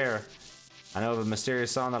 Take care. I know of a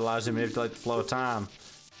mysterious song that allows you to manipulate the flow of time.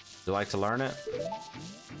 Would you like to learn it?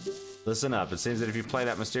 Listen up. It seems that if you play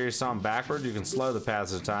that mysterious song backward, you can slow the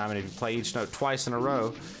passage of time, and if you play each note twice in a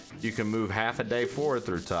row, you can move half a day forward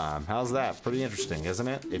through time. How's that? Pretty interesting, isn't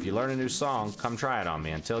it? If you learn a new song, come try it on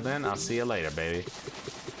me. Until then, I'll see you later, baby.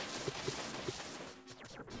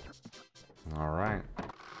 All right.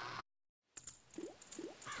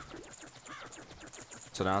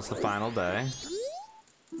 So now it's the final day.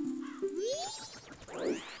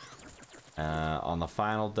 On the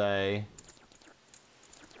final day,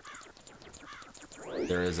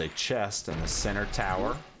 there is a chest in the center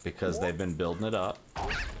tower because they've been building it up.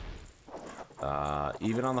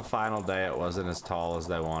 Even on the final day, it wasn't as tall as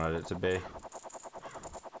they wanted it to be.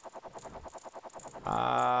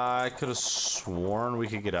 I could have sworn we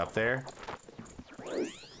could get up there.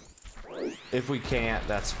 If we can't,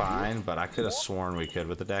 that's fine, but I could have sworn we could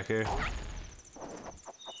with the Deku.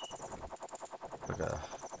 Okay.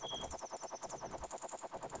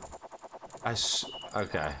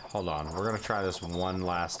 Okay, hold on. We're gonna try this one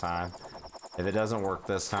last time. If it doesn't work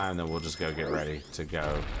this time, then we'll just go get ready to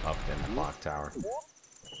go up in the clock tower.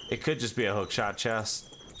 It could just be a hookshot chest.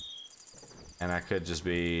 And I could just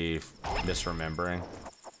be misremembering.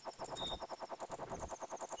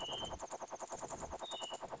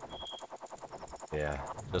 Yeah,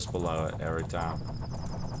 just below it every time.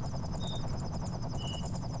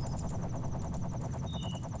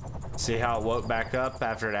 See how it woke back up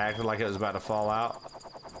after it acted like it was about to fall out?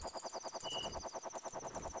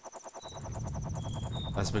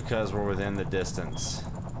 That's because we're within the distance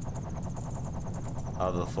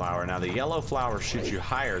of the flower. Now the yellow flower shoots you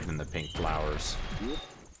higher than the pink flowers.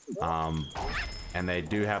 And they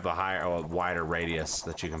do have a wider radius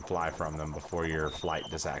that you can fly from them before your flight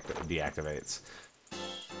deactivates.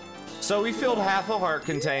 So we filled half a heart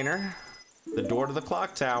container. The door to the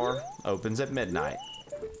clock tower opens at midnight.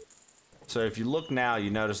 So if you look now, you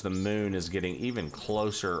notice the moon is getting even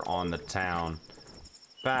closer on the town.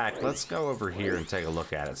 In fact, let's go over here and take a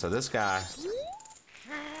look at it. So this guy...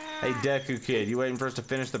 Hey, Deku Kid, you waiting for us to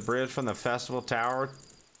finish the bridge from the festival tower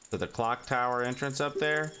to the clock tower entrance up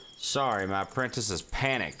there? Sorry, my apprentice has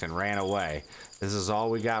panicked and ran away. This is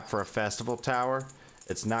all we got for a festival tower?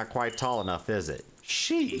 It's not quite tall enough, is it?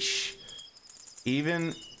 Sheesh.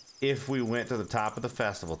 Even if we went to the top of the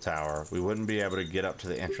festival tower, we wouldn't be able to get up to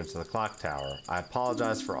the entrance of the clock tower. I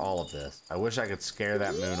apologize for all of this. I wish I could scare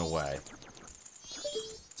that moon away.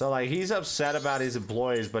 So, like, he's upset about his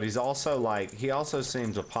employees, but he's also, like, he also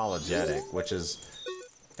seems apologetic, which is,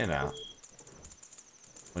 you know,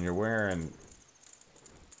 when you're wearing,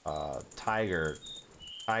 tiger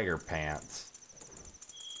pants.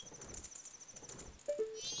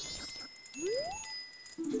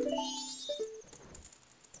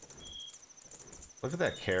 Look at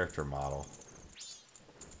that character model.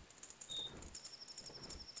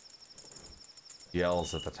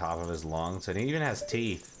 Yells at the top of his lungs, and he even has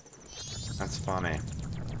teeth. That's funny.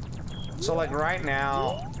 So, like, right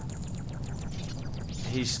now,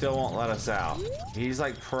 he still won't let us out. He's,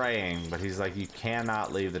 like, praying, but he's like, you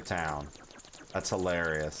cannot leave the town. That's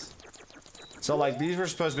hilarious. So, like, these were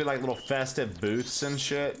supposed to be, like, little festive booths and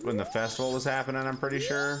shit when the festival was happening, I'm pretty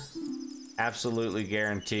sure. Absolutely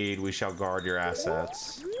guaranteed we shall guard your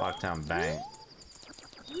assets. Clocktown Bank.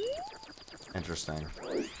 Interesting.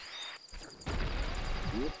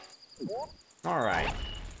 Alright.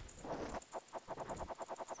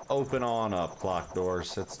 Open on up, clock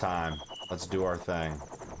doors. It's time. Let's do our thing.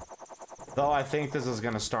 Though I think this is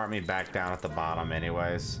gonna start me back down at the bottom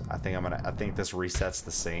anyways. I think this resets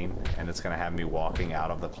the scene and it's gonna have me walking out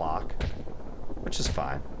of the clock. Which is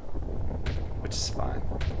fine. Which is fine.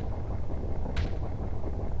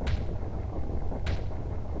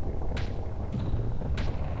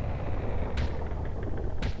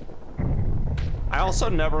 I also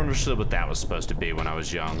never understood what that was supposed to be when I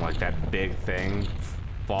was young, like that big thing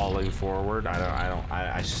falling forward.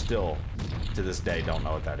 I still, to this day, don't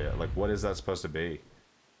know what that is. Like, what is that supposed to be?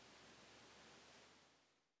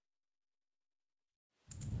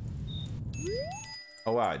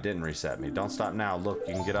 Oh wow, it didn't reset me. Don't stop now. Look,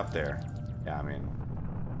 you can get up there. Yeah, I mean.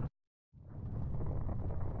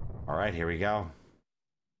 All right, here we go.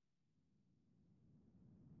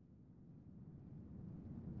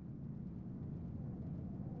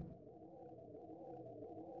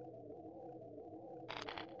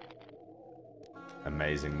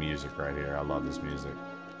 Amazing music right here. I love this music.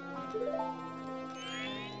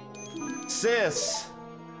 Sis!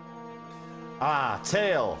 Ah,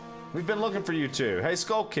 Tail! We've been looking for you two. Hey,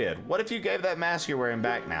 Skull Kid, what if you gave that mask you're wearing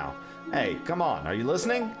back now? Hey, come on, are you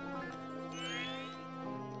listening?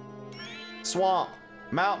 Swamp,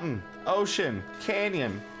 mountain, ocean,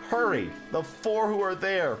 canyon, hurry! The four who are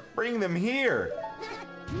there, bring them here!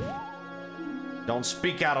 Don't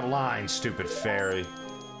speak out of line, stupid fairy.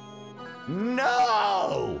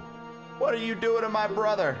 No! What are you doing to my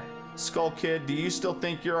brother? Skull Kid, do you still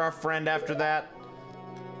think you're our friend after that?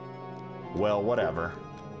 Well, whatever.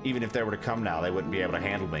 Even if they were to come now, they wouldn't be able to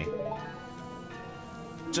handle me.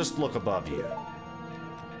 Just look above you.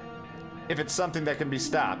 If it's something that can be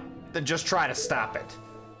stopped, then just try to stop it.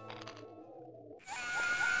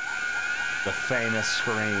 The famous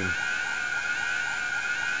scream.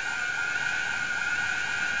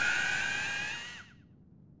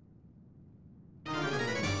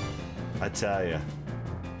 I tell you.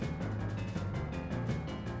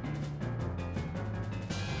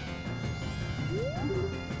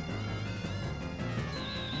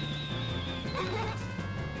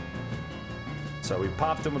 So we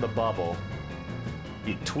popped him with a bubble.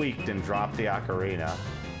 He tweaked and dropped the ocarina.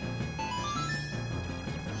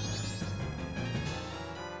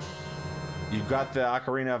 You got the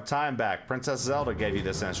Ocarina of Time back. Princess Zelda gave you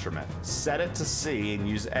this instrument. Set it to C and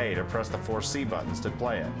use A to press the 4 C buttons to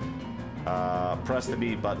play it. Press the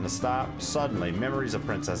B button to stop. Suddenly, memories of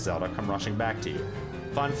Princess Zelda come rushing back to you.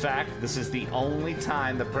 Fun fact, this is the only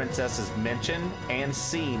time the princess is mentioned and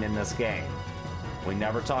seen in this game. We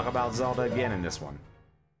never talk about Zelda again in this one,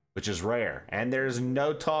 which is rare. And there's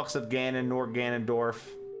no talks of Ganon nor Ganondorf,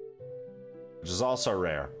 which is also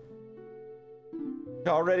rare.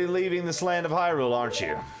 You're already leaving this land of Hyrule, aren't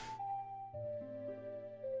you?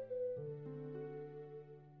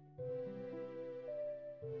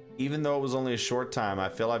 Even though it was only a short time, I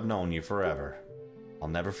feel I've known you forever. I'll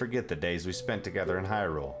never forget the days we spent together in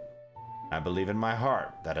Hyrule. I believe in my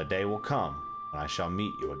heart that a day will come when I shall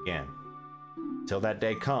meet you again. Till that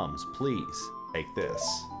day comes, please take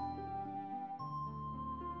this.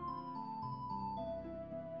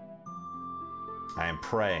 I am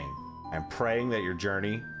praying that your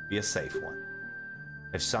journey be a safe one.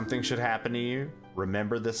 If something should happen to you,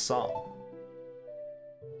 remember this song.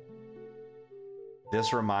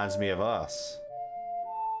 This reminds me of us.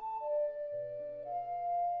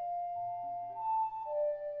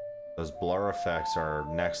 Those blur effects are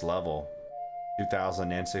next level. 2000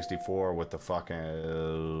 N64 with the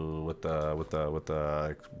fucking with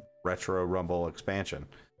the retro rumble expansion.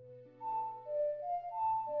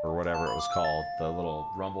 Or whatever it was called, the little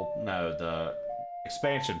rumble, no, the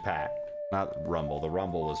expansion pack, not rumble. The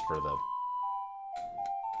rumble was for the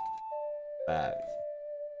back.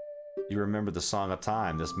 You remember the Song of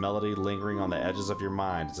Time. This melody lingering on the edges of your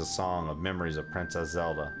mind is a song of memories of Princess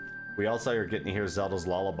Zelda. We also are getting to hear Zelda's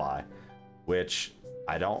lullaby, which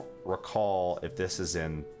I don't recall if this is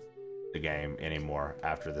in the game anymore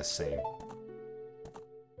after this scene.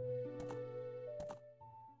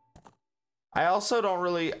 I also don't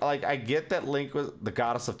really, like, I get that Link, with the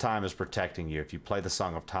Goddess of Time, is protecting you. If you play the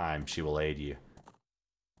Song of Time, she will aid you.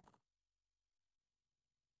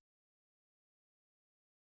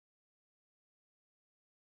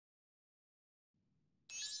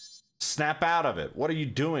 Snap out of it. What are you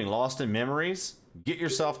doing? Lost in memories? Get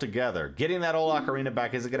yourself together. Getting that old ocarina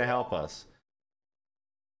back isn't going to help us.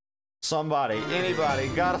 Somebody, anybody,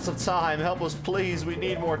 Goddess of Time, help us please. We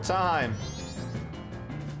need more time.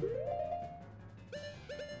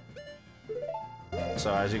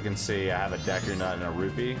 So as you can see, I have a Deku Nut and a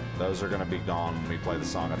Rupee. Those are going to be gone when we play the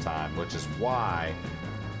Song of Time, which is why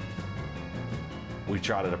we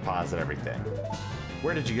try to deposit everything.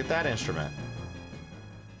 Where did you get that instrument?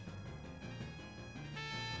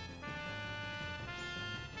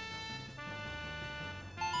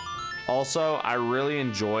 Also, I really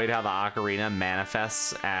enjoyed how the ocarina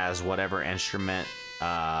manifests as whatever instrument,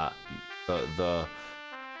 like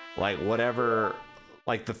whatever,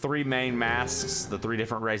 like the 3 main masks, the 3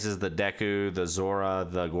 different races, the Deku, the Zora,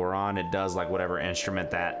 the Goron, it does like whatever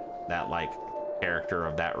instrument that like character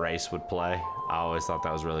of that race would play. I always thought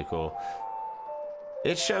that was really cool.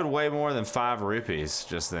 It showed way more than 5 rupees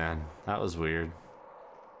just then. That was weird.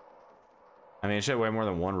 I mean, it showed way more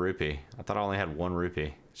than 1 rupee. I thought I only had 1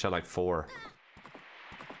 rupee. It showed like 4.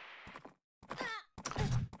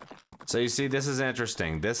 So you see, this is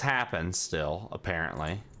interesting. This happens still,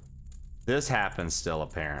 apparently. This happens still,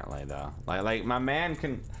 apparently, though. Like my man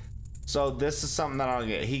can... So this is something that I don't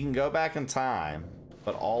get. He can go back in time,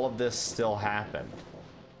 but all of this still happened.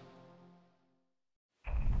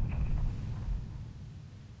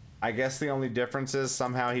 I guess the only difference is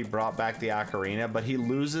somehow he brought back the ocarina, but he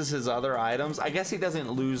loses his other items. I guess he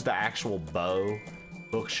doesn't lose the actual bow,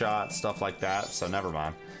 hookshot, stuff like that, so never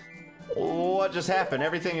mind. What just happened?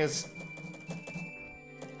 Everything is...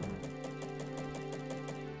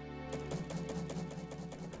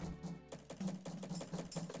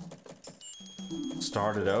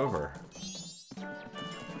 started over.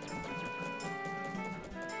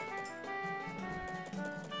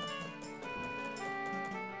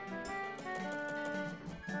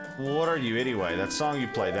 What are you anyway? That song you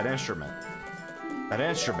played, that instrument. That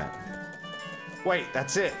instrument. Wait,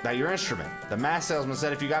 that's it. That your instrument. The mask salesman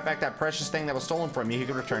said if you got back that precious thing that was stolen from you, he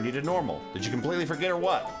could return you to normal. Did you completely forget or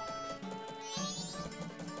what?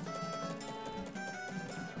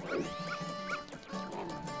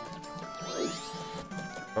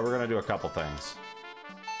 But we're gonna do a couple things.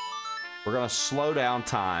 We're gonna slow down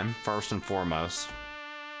time, first and foremost.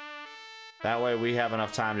 That way we have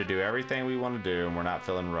enough time to do everything we want to do and we're not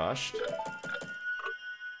feeling rushed.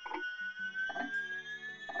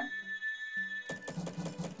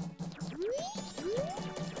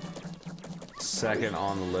 Second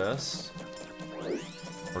on the list.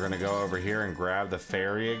 We're gonna go over here and grab the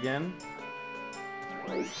fairy again.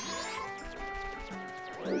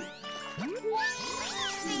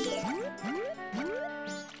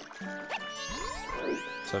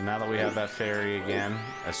 So now that we have that fairy again,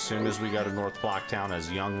 as soon as we go to North Clocktown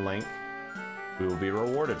as young Link, we will be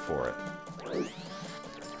rewarded for it.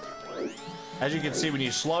 As you can see, when you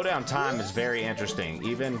slow down time, it's very interesting.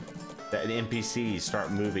 Even the NPCs start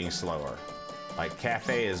moving slower. Like,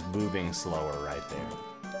 Cafe is moving slower right there.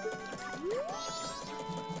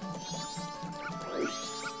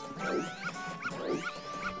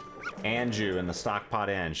 Anju in the Stockpot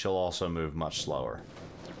Inn, she'll also move much slower.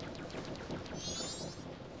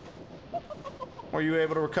 Were you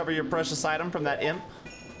able to recover your precious item from that imp?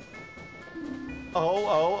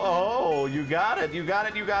 Oh, you got it, you got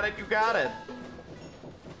it, you got it, you got it.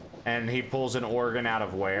 And he pulls an organ out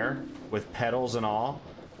of where? With pedals and all?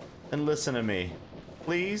 And listen to me.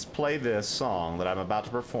 Please play this song that I'm about to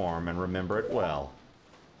perform and remember it well.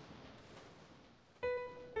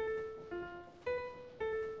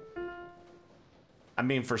 I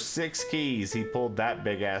mean, for 6 keys, he pulled that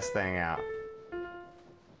big ass thing out.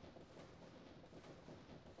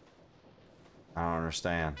 I don't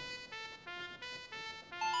understand.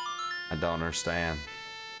 I don't understand.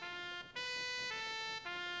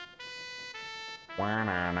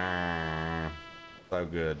 So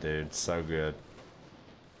good, dude. So good.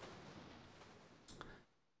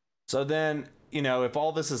 So then, you know, if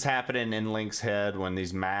all this is happening in Link's head when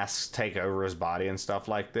these masks take over his body and stuff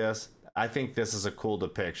like this, I think this is a cool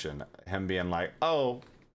depiction. Him being like, oh,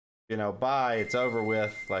 you know, bye, it's over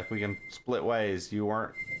with. Like, we can split ways. You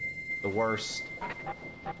weren't the worst.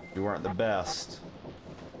 You weren't the best.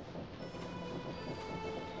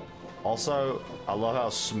 Also, I love how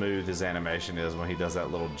smooth his animation is when he does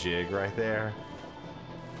that little jig right there.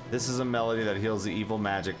 This is a melody that heals the evil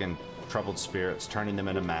magic and troubled spirits, turning them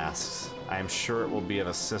into masks. I am sure it will be of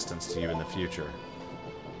assistance to you in the future.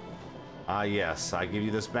 Ah, yes, I give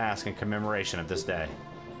you this mask in commemoration of this day.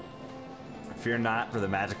 Fear not, for the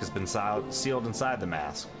magic has been sealed inside the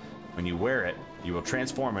mask. When you wear it, you will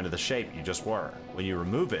transform into the shape you just were. When you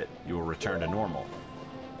remove it, you will return to normal.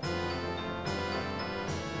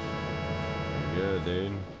 Good,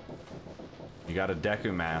 dude. You got a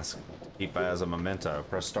Deku Mask. Keep it as a memento.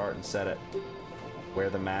 Press start and set it. Wear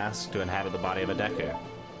the mask to inhabit the body of a Deku.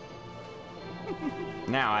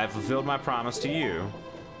 Now I have fulfilled my promise to you,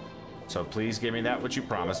 so please give me that which you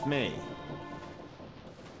promised me.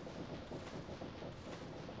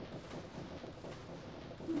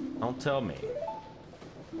 Don't tell me.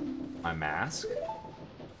 My mask?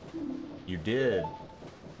 You did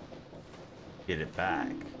get it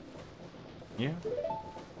back. Yeah.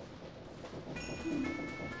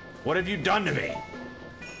 What have you done to me?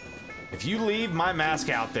 If you leave my mask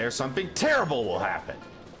out there, something terrible will happen.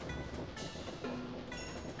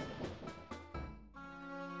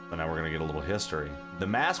 So now we're gonna get a little history. The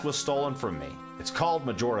mask was stolen from me. It's called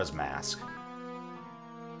Majora's Mask.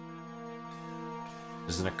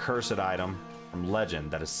 This is an accursed item from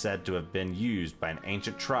legend that is said to have been used by an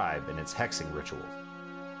ancient tribe in its hexing rituals.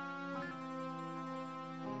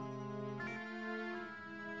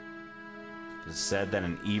 It is said that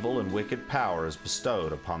an evil and wicked power is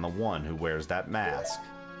bestowed upon the one who wears that mask.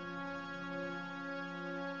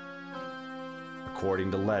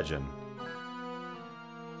 According to legend,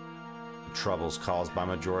 the troubles caused by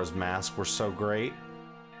Majora's Mask were so great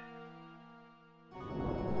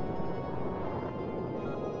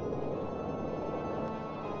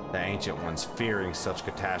the Ancient Ones, fearing such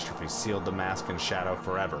catastrophe, sealed the mask in shadow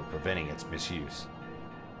forever, preventing its misuse.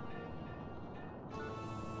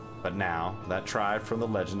 But now, that tribe from the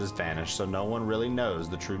legend has vanished, so no one really knows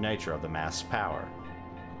the true nature of the mask's power.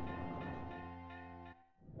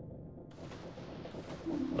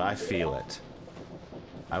 But I feel it.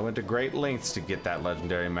 I went to great lengths to get that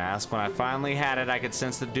legendary mask. When I finally had it, I could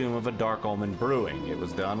sense the doom of a dark omen brewing. It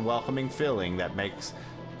was the unwelcoming feeling that makes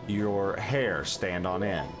your hair stand on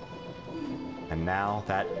end. And now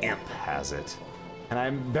that imp has it. And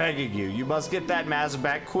I'm begging you, you must get that mask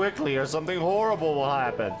back quickly or something horrible will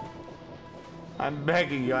happen. I'm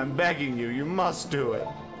begging you, you must do it.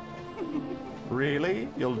 Really?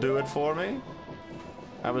 You'll do it for me?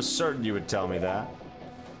 I was certain you would tell me that.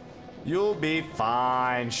 You'll be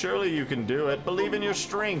fine. Surely you can do it. Believe in your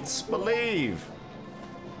strengths. Believe.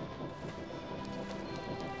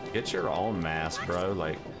 Get your own mask, bro.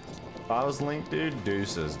 Like, if I was Link, dude,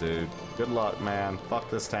 deuces, dude. Good luck, man. Fuck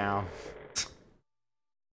this town.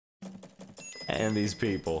 And these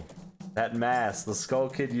people. That mask. The Skull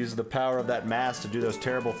Kid used the power of that mask to do those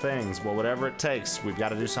terrible things. Well, whatever it takes, we've got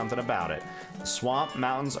to do something about it. The swamp,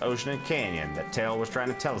 mountains, ocean, and canyon that Tail was trying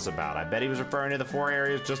to tell us about. I bet he was referring to the 4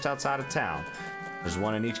 areas just outside of town. There's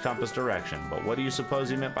one in each compass direction. But what do you suppose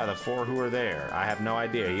he meant by the 4 who are there? I have no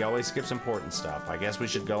idea. He always skips important stuff. I guess we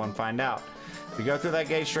should go and find out. If we go through that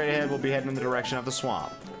gate straight ahead, we'll be heading in the direction of the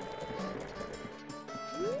swamp.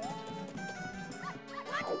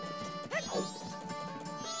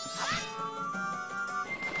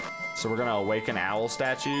 So we're gonna awaken owl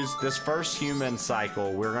statues. This first human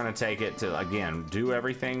cycle, we're gonna take it to, again, do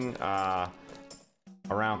everything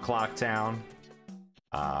around Clocktown.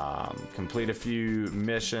 Complete a few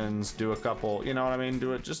missions, do a couple, you know what I mean?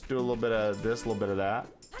 Just do a little bit of this, a little bit of that.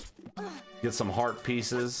 Get some heart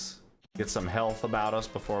pieces, get some health about us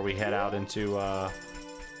before we head out into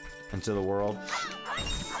the world.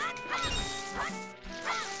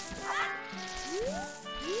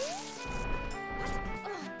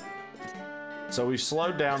 So we've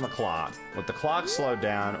slowed down the clock. With the clock slowed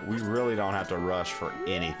down, we really don't have to rush for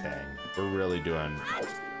anything. We're really doing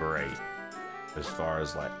great as far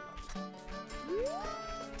as like...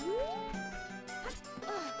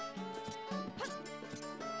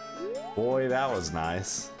 Boy, that was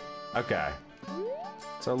nice. Okay.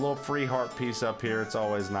 So a little free heart piece up here. It's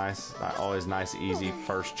always nice. Always nice, easy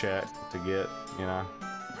first check to get, you know.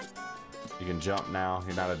 You can jump now.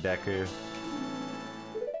 You're not a Deku.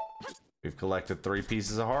 We've collected 3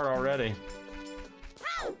 pieces of heart already.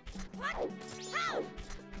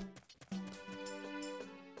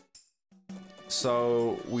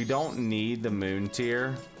 So we don't need the moon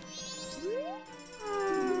tier,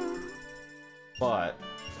 but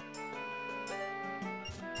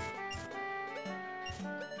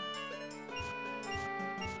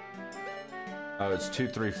oh, it's 2,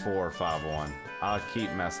 3, 4, 5, 1. I'll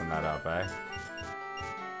keep messing that up, eh?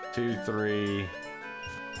 2, 3.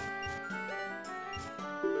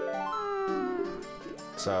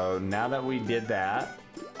 So now that we did that,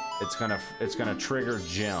 it's gonna trigger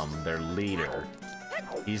Jim, their leader.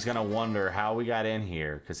 He's gonna wonder how we got in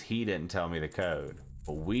here because he didn't tell me the code.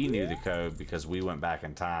 But we knew the code because we went back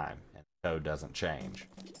in time, and the code doesn't change.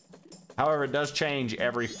 However, it does change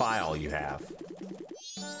every file you have.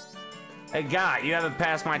 Hey guy, you haven't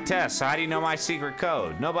passed my test, so how do you know my secret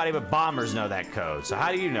code? Nobody but bombers know that code, so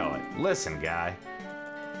how do you know it? Listen, guy,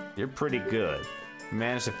 you're pretty good. You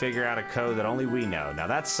managed to figure out a code that only we know. Now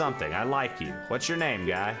that's something. I like you. What's your name,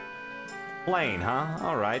 guy? Plain, huh?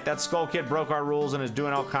 Alright, that Skull Kid broke our rules and is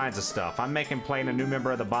doing all kinds of stuff. I'm making Plain a new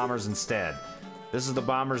member of the Bombers instead. This is the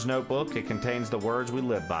Bomber's Notebook. It contains the words we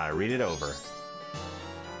live by. Read it over.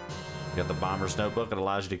 You got the Bomber's Notebook. It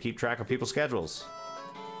allows you to keep track of people's schedules.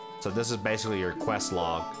 So this is basically your quest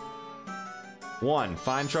log. 1.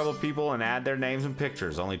 Find troubled people and add their names and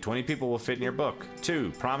pictures. Only 20 people will fit in your book.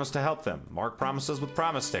 2. Promise to help them. Mark promises with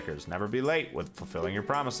promise stickers. Never be late with fulfilling your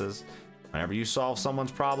promises. Whenever you solve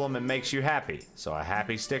someone's problem, it makes you happy. So a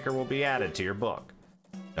happy sticker will be added to your book.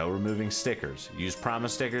 No removing stickers. Use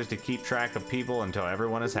promise stickers to keep track of people until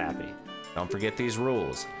everyone is happy. Don't forget these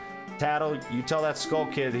rules. Tattle, you tell that Skull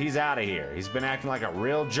Kid he's out of here. He's been acting like a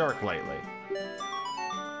real jerk lately.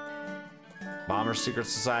 Bomber's Secret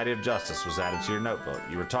Society of Justice was added to your notebook.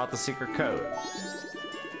 You were taught the secret code.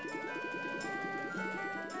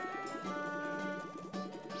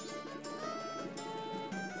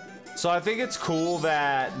 So I think it's cool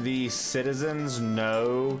that the citizens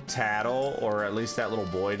know Tattle, or at least that little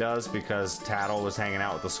boy does, because Tattle was hanging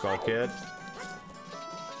out with the Skull Kid.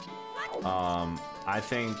 I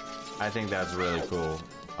think that's really cool.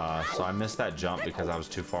 So I missed that jump because I was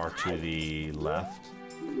too far to the left.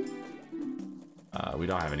 We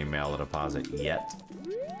don't have any mail to deposit yet.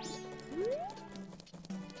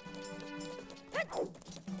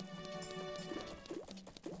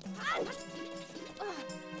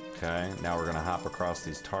 Okay, now we're gonna hop across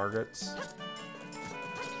these targets.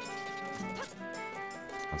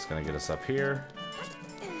 That's gonna get us up here.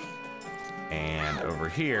 And over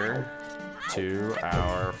here to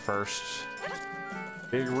our first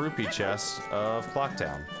big rupee chest of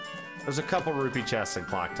Clocktown. There's a couple rupee chests in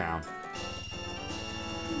Clocktown.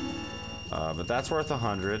 But that's worth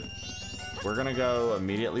 100. We're gonna go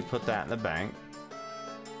immediately put that in the bank.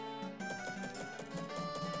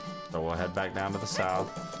 So we'll head back down to the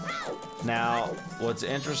south. Now, what's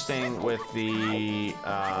interesting with the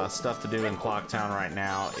stuff to do in Clocktown right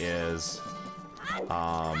now is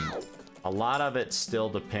a lot of it still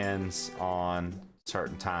depends on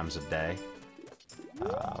certain times of day.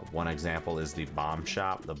 One example is the bomb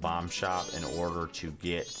shop. The bomb shop, in order to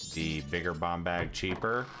get the bigger bomb bag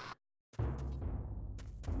cheaper,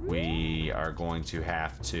 we we are going to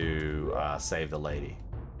have to save the lady,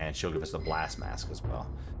 and she'll give us the blast mask as well.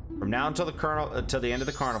 From now until the end of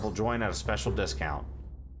the carnival, join at a special discount.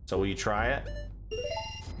 So will you try it?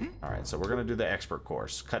 All right, so we're gonna do the expert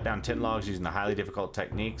course. Cut down 10 logs using the highly difficult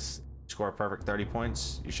techniques. Score a perfect 30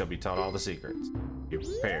 points. You shall be taught all the secrets. Be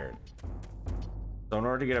prepared. So in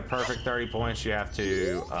order to get a perfect 30 points, you have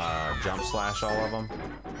to jump slash all of them.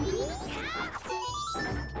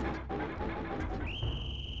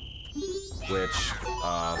 Which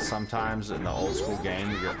sometimes in the old school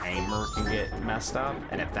game, your aimer can get messed up.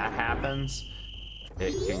 And if that happens,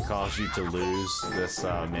 it can cause you to lose this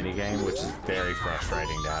mini game, which is very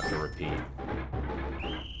frustrating to have to repeat.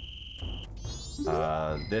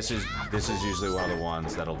 This is usually one of the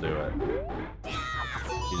ones that'll do it.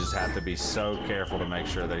 You just have to be so careful to make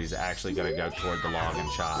sure that he's actually going to go toward the log and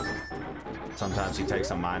chop. Sometimes he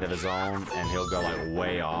takes a mind of his own and he'll go like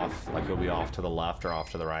way off, like he'll be off to the left or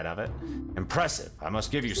off to the right of it. Impressive! I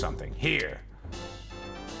must give you something. Here!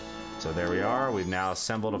 So there we are. We've now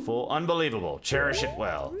assembled a full... Unbelievable! Cherish it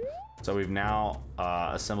well. So we've now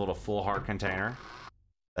assembled a full heart container.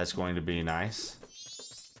 That's going to be nice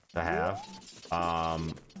to have.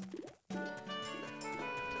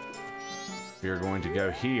 We're going to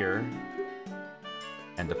go here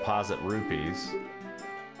and deposit rupees.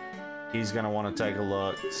 He's going to want to take a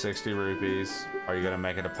look. 60 rupees. Are you going to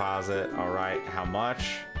make a deposit? All right. How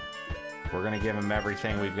much? We're going to give him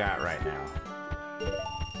everything we've got right now.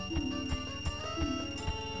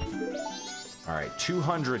 All right.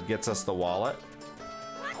 200 gets us the wallet.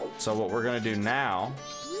 So what we're going to do now...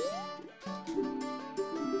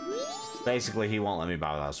 Basically, he won't let me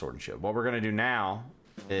buy without a sword and shield. What we're going to do now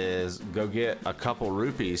is go get a couple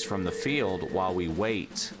rupees from the field while we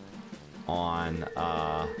wait on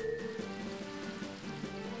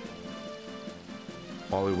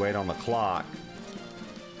the clock.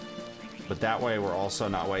 But that way we're also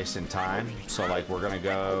not wasting time. So like we're gonna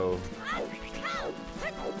go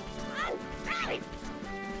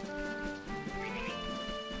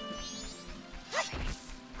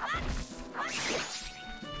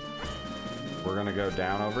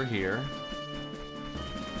down over here.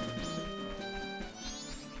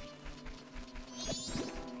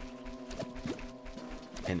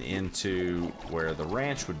 And into where the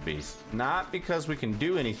ranch would be. Not because we can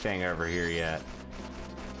do anything over here yet,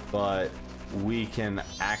 but we can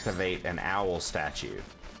activate an owl statue.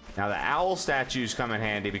 Now the owl statues come in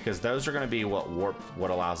handy because those are going to be what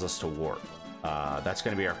allows us to warp. That's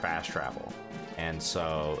going to be our fast travel. And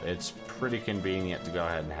so it's pretty convenient to go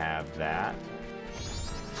ahead and have that.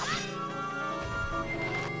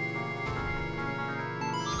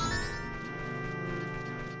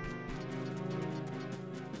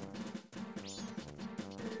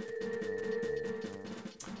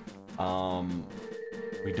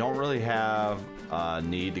 We don't really have a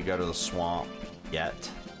need to go to the swamp yet.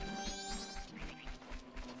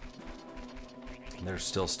 There's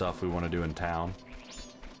still stuff we want to do in town.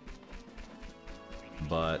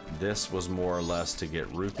 But this was more or less to get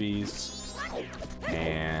rupees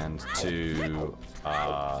and to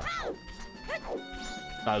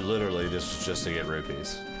literally this was just to get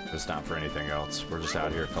rupees. It's not for anything else. We're just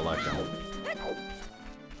out here collecting.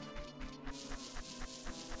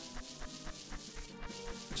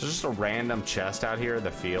 So just a random chest out here in the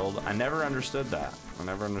field. I never understood that. I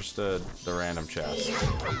never understood the random chest.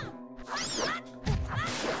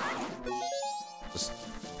 Just,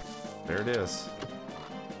 there it is.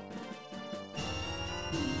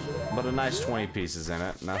 But a nice 20 pieces in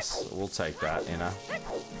it, and we'll take that, you know.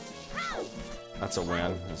 That's a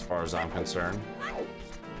win as far as I'm concerned.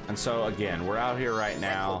 And so again, we're out here right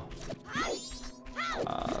now.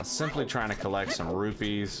 Simply trying to collect some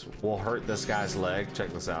rupees. We'll hurt this guy's leg. Check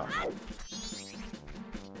this out.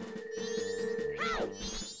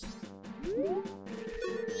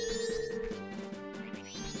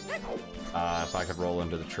 If I could roll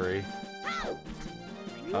into the tree.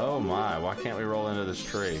 Oh my, why can't we roll into this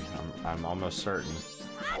tree? I'm almost certain.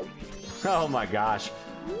 Oh my gosh.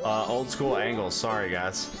 Old school angles, sorry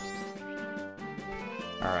guys.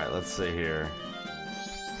 Alright, let's see here.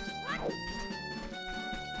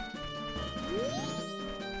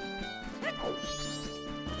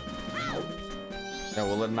 Yeah,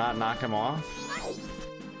 will it not knock him off?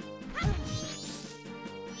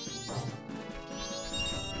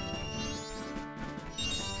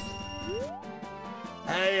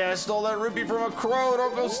 Hey, I stole that rupee from a crow.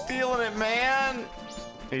 Don't go stealing it, man.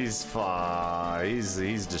 He's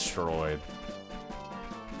destroyed.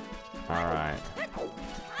 All right.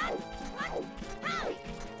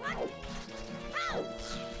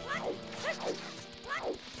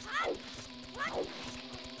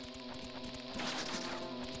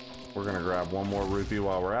 We're gonna grab one more rupee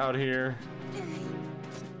while we're out here.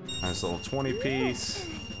 Nice little 20 piece.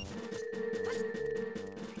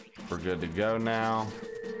 We're good to go now.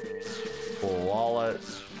 Full wallet.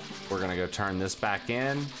 We're gonna go turn this back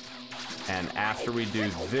in. And after we do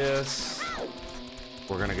this,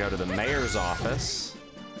 we're gonna go to the mayor's office,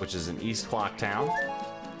 which is in East Clocktown.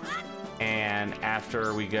 And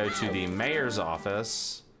after we go to the mayor's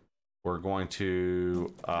office, we're going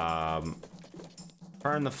to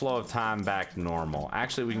turn the flow of time back normal.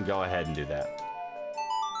 Actually, we can go ahead and do that.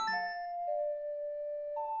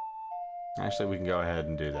 Actually, we can go ahead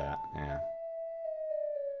and do that, yeah.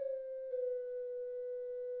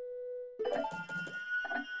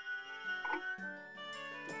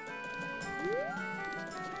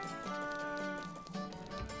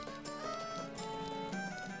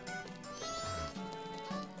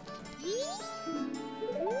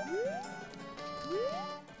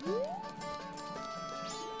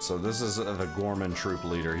 So this is the Gorman troop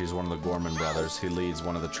leader. He's one of the Gorman brothers. He leads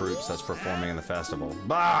one of the troops that's performing in the festival.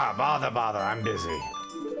 Bah, bother, I'm busy.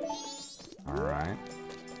 All right.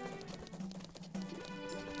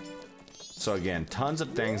 So again, tons of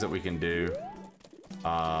things that we can do.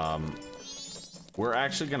 We're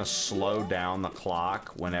actually gonna slow down the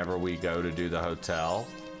clock whenever we go to do the hotel,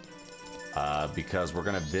 because we're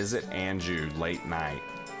gonna visit Anju late night.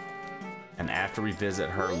 And after we visit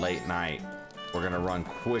her late night, we're gonna run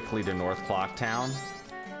quickly to North Clocktown,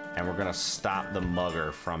 and we're gonna stop the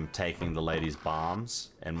mugger from taking the lady's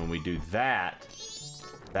bombs. And when we do that,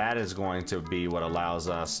 that is going to be what allows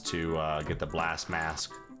us to get the blast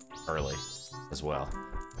mask early as well.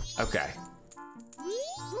 Okay.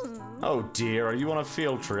 Oh dear, are you on a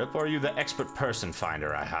field trip, or are you the expert person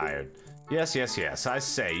finder I hired? Yes, I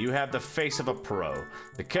say, you have the face of a pro.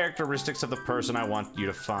 The characteristics of the person I want you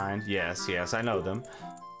to find. Yes, I know them.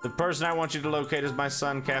 The person I want you to locate is my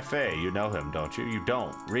son, Cafe. You know him, don't you? You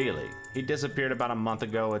don't, really. He disappeared about a month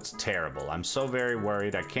ago. It's terrible. I'm so very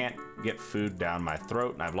worried. I can't get food down my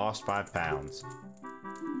throat, and I've lost 5 pounds.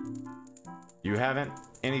 You haven't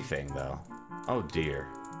anything, though. Oh, dear.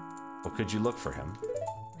 Well, could you look for him?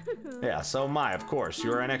 Yeah, so am I, of course.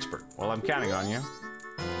 You're an expert. Well, I'm counting on you.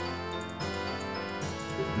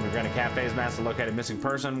 We're going to Cafe's mask to locate a missing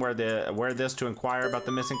person. Wear this to inquire about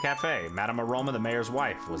the missing cafe. Madame Aroma, the mayor's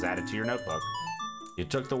wife, was added to your notebook. You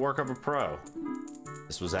took the work of a pro.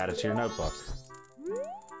 This was added to your notebook.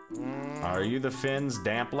 Are you the Finn's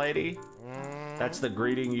damp lady? That's the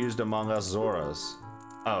greeting used among us Zoras.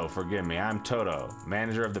 Oh, forgive me, I'm Toto,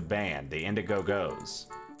 manager of the band, the Indigo Goes.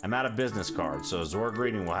 I'm out of business cards, so a Zora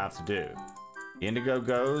greeting will have to do. The Indigo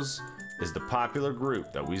Goes is the popular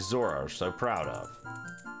group that we Zora are so proud of.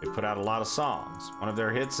 They put out a lot of songs. One of their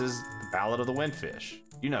hits is The Ballad of the Windfish.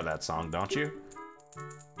 You know that song, don't you?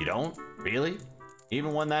 You don't? Really?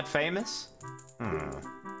 Even one that famous?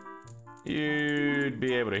 You'd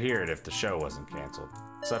be able to hear it if the show wasn't canceled.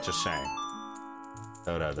 Such a shame.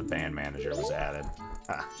 Toto, the band manager, was added.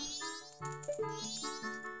 Ha.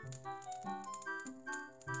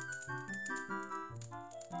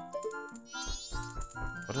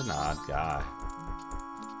 What an odd guy.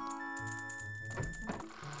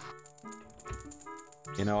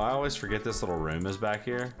 You know, I always forget this little room is back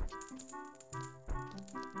here.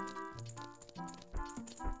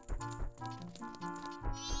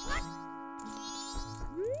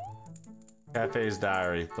 Cafe's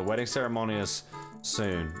diary. The wedding ceremony is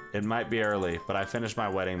soon. It might be early, but I finished my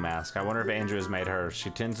wedding mask. I wonder if Andrew has made hers.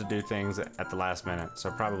 She tends to do things at the last minute,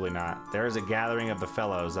 so probably not. There is a gathering of the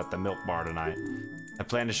fellows at the milk bar tonight. I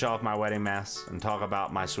plan to show off my wedding mask and talk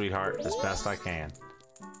about my sweetheart as best I can.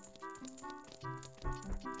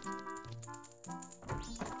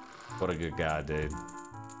 What a good guy, dude.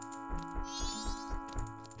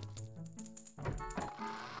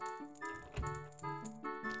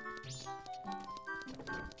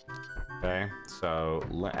 Okay, so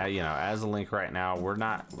you know, as a Link right now, we're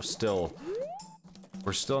still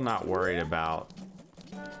not worried about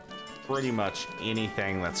pretty much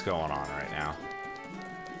anything that's going on right now.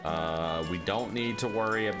 We don't need to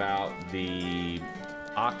worry about the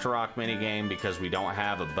Octorok minigame because we don't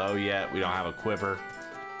have a bow yet. We don't have a quiver.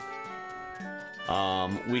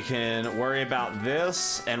 We can worry about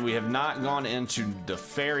this, and we have not gone into the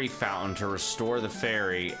fairy fountain to restore the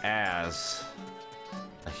fairy as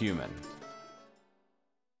a human.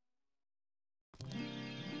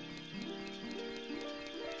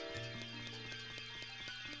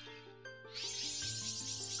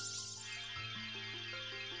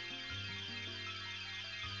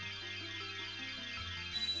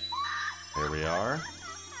 Here we are.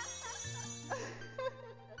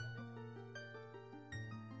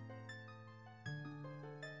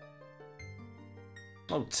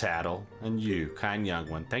 Oh, Tattle, and you, kind young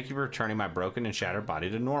one, thank you for returning my broken and shattered body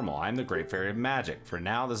to normal. I am the Great Fairy of Magic. For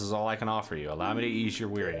now, this is all I can offer you. Allow me to ease your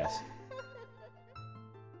weariness.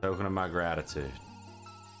 Token of my gratitude.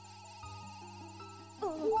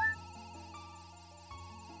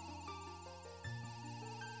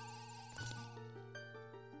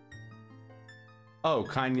 Oh,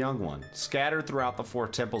 kind young one. Scattered throughout the 4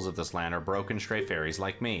 temples of this land are broken stray fairies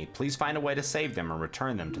like me. Please find a way to save them and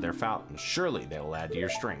return them to their fountains. Surely they will add to your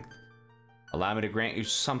strength. Allow me to grant you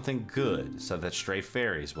something good so that stray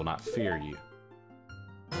fairies will not fear you.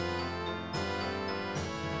 And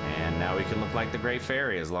now we can look like the Great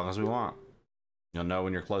Fairy as long as we want. You'll know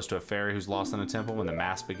when you're close to a fairy who's lost in a temple when the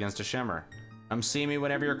mask begins to shimmer. Come see me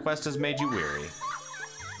whenever your quest has made you weary.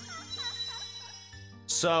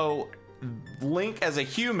 So, Link as a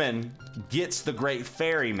human gets the Great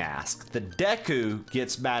Fairy Mask. The Deku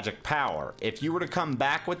gets magic power. If you were to come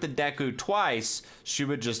back with the Deku twice, she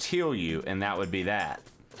would just heal you, and that would be that.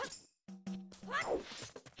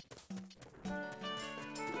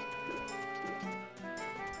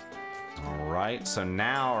 Alright, so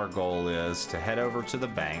now our goal is to head over to the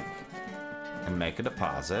bank and make a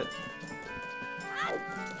deposit.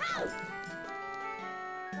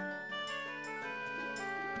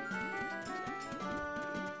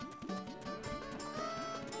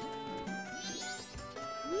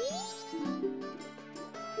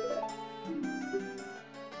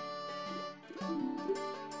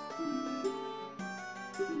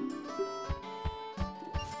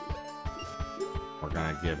 We're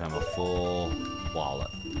gonna give him a full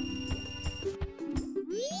wallet.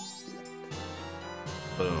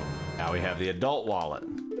 Boom. Now we have the adult wallet.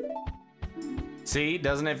 See,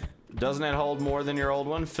 doesn't it hold more than your old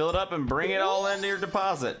one? Fill it up and bring it all into your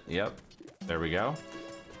deposit. Yep. There we go.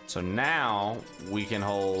 So now we can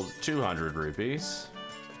hold 200 rupees.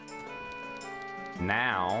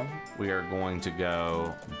 Now we are going to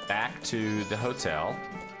go back to the hotel.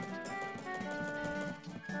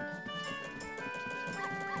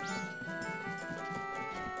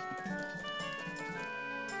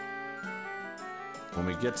 When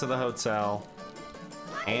we get to the hotel,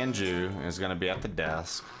 Anju is going to be at the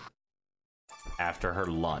desk after her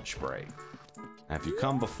lunch break. Now, if you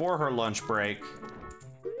come before her lunch break,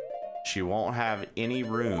 she won't have any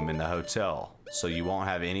room in the hotel, so you won't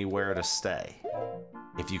have anywhere to stay.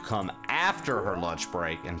 If you come after her lunch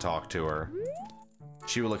break and talk to her,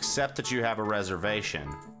 she will accept that you have a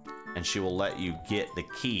reservation, and she will let you get the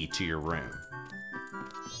key to your room.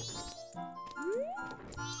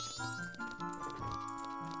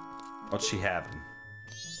 What's she having?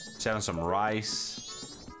 She's having some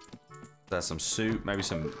rice. That's some soup. Maybe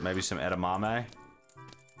some edamame.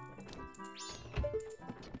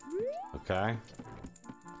 Okay.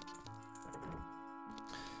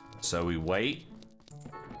 So we wait.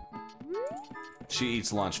 She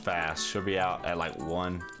eats lunch fast. She'll be out at like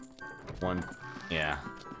 1. Yeah.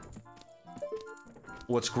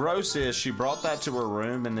 What's gross is she brought that to her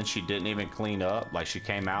room and then she didn't even clean up. Like, she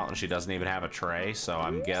came out and she doesn't even have a tray, so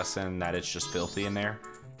I'm guessing that it's just filthy in there.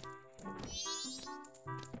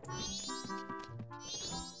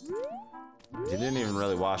 You didn't even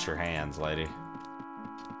really wash your hands, lady.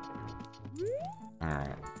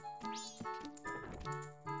 Alright.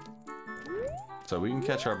 So we can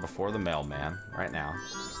catch her before the mailman right now.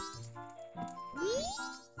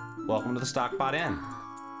 Welcome to the Stockpot Inn.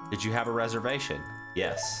 Did you have a reservation?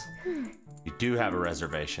 Yes. You do have a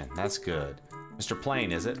reservation. That's good. Mr.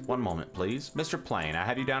 Plain, is it? One moment, please. Mr. Plain, I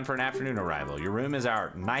have you down for an afternoon arrival. Your room is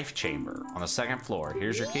our knife chamber on the 2nd floor.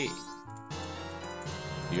 Here's your key.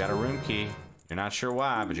 You got a room key. You're not sure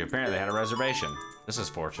why, but you apparently had a reservation. This is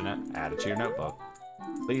fortunate. Add it to your notebook.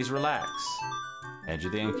 Please relax. Edge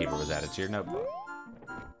of the innkeeper was added to your notebook.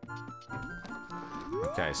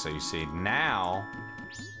 Okay, so you see now,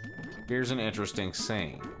 here's an interesting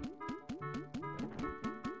scene.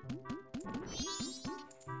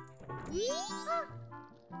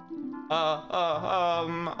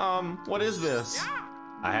 What is this?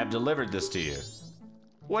 I have delivered this to you.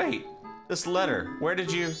 Wait, this letter, where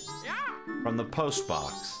did you? From the post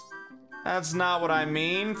box. That's not what I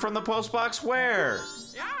mean. From the post box where?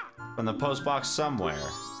 From the post box somewhere.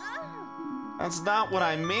 That's not what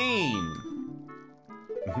I mean.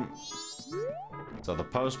 So the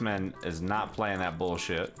postman is not playing that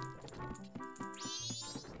bullshit.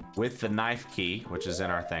 With the knife key, which is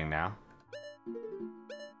in our thing now.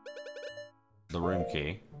 The room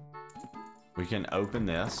key. We can open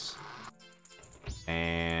this.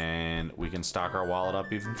 And we can stock our wallet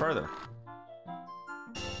up even further.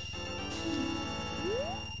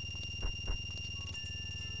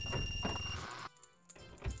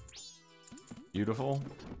 Beautiful.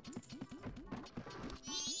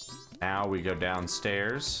 Now we go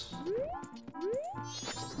downstairs.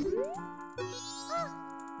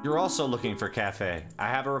 You're also looking for Cafe. I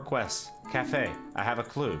have a request. Cafe, I have a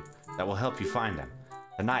clue that will help you find him.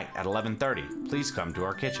 Tonight at 11:30, please come to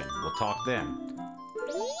our kitchen. We'll talk then.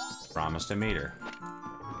 Promise to meet her.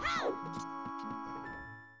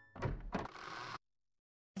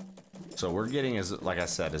 So we're getting, as like I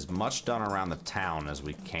said, as much done around the town as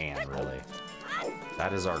we can, really.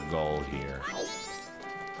 That is our goal here.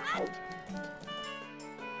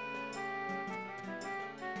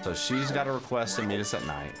 So she's got a request to meet us at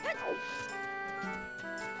night.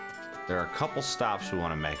 There are a couple stops we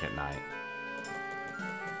want to make at night.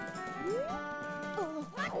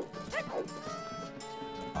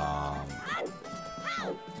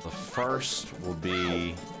 The first will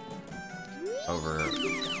be over.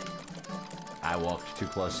 I walked too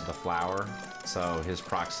close to the flower, so his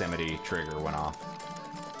proximity trigger went off.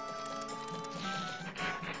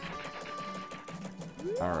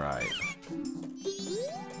 Alright.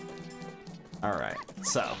 Alright,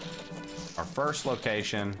 so our first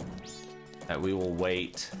location that we will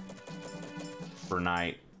wait for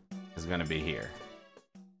night is going to be here.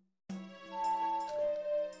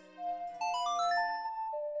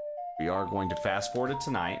 We are going to fast forward it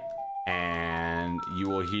tonight, and you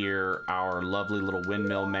will hear our lovely little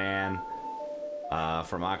windmill man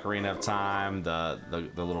from Ocarina of Time, the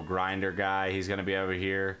little grinder guy. He's going to be over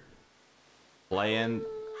here playing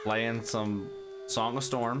some Song of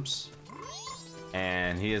Storms,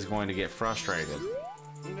 and he is going to get frustrated.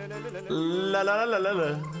 La, la, la, la,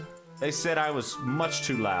 la. They said I was much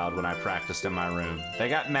too loud when I practiced in my room. They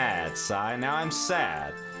got mad, sigh. Now I'm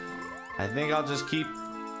sad. I think I'll just keep.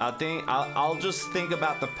 I'll just think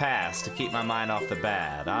about the past to keep my mind off the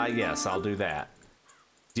bad. Ah, yes, I'll do that.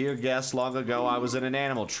 Dear guest, long ago I was in an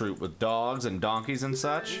animal troupe with dogs and donkeys and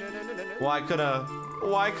such. Why could a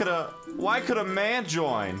man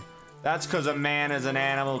join? That's 'cause a man is an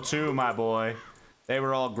animal too, my boy. They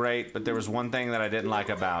were all great, but there was one thing that I didn't like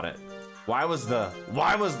about it. Why was the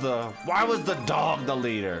dog the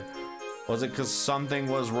leader? Was it 'cause something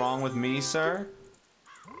was wrong with me, sir?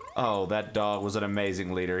 Oh, that dog was an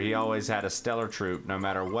amazing leader. He always had a stellar troop, no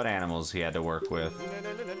matter what animals he had to work with.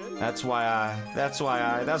 That's why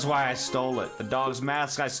I stole it. The dog's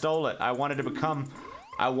mask, I stole it. I wanted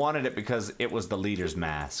it because it was the leader's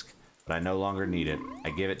mask. But I no longer need it. I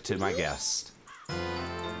give it to my guest.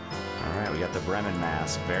 Alright, we got the Bremen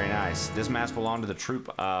mask. Very nice. This mask belonged to the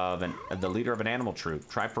troop of the leader of an animal troop.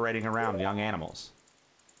 Try parading around young animals.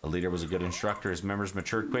 The leader was a good instructor. His members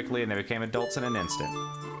matured quickly and they became adults in an instant.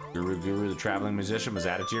 Guru, the traveling musician, was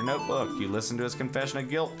added to your notebook. You listened to his confession of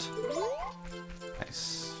guilt.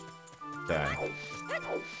 Nice. Okay.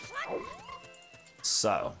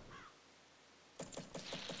 So.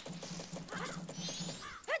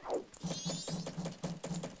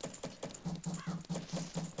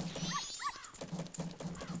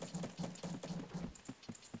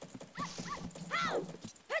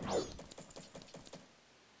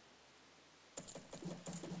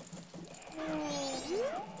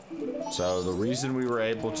 So the reason we were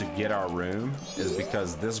able to get our room is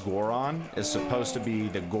because this Goron is supposed to be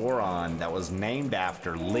the Goron that was named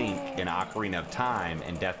after Link in Ocarina of Time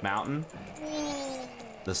in Death Mountain.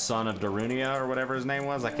 The son of Darunia, or whatever his name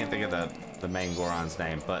was. I can't think of the main Goron's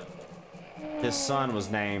name, but his son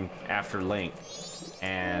was named after Link.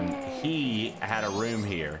 And he had a room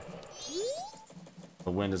here.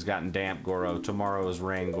 The wind has gotten damp, Goro. Tomorrow is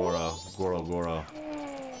rain, Goro. Goro.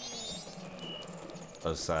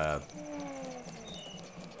 So sad.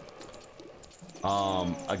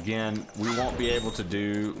 Again, we won't be able to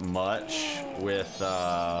do much with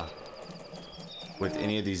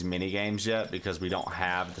any of these mini games yet because we don't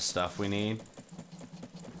have the stuff we need.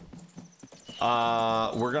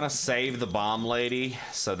 We're gonna save the bomb lady,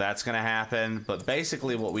 so that's gonna happen. But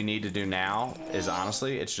basically what we need to do now is,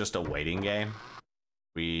 honestly, it's just a waiting game.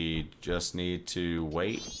 We just need to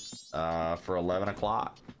wait for 11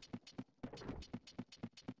 o'clock.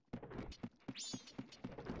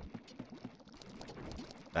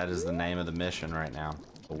 That is the name of the mission right now.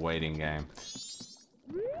 The waiting game.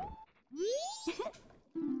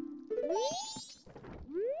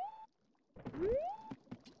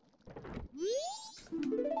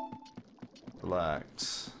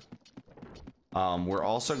 Relax. We're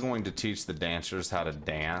also going to teach the dancers how to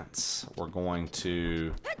dance. We're going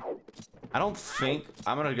to... I'm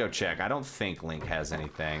gonna go check. I don't think Link has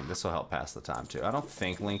anything. This will help pass the time too. I don't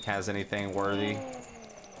think Link has anything worthy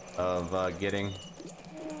of getting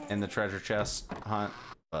in the treasure chest hunt,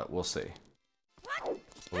 but we'll see.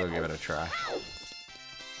 We'll go give it a try.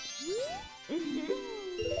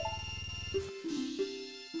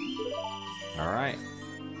 Alright.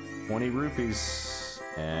 20 rupees.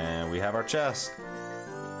 And we have our chest.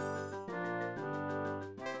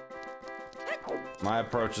 My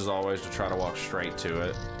approach is always to try to walk straight to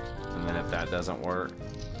it. And then if that doesn't work,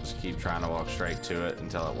 just keep trying to walk straight to it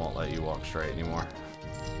until it won't let you walk straight anymore.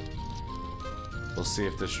 We'll see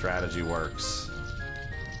if this strategy works.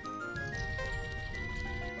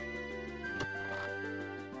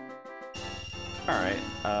 Alright,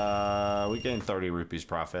 we gained 30 rupees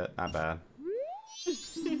profit. Not bad.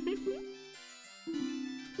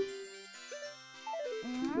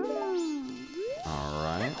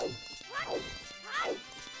 Alright.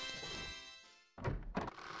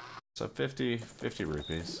 So 50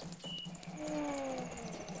 rupees.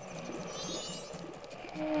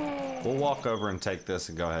 We'll walk over and take this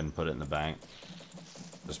and go ahead and put it in the bank.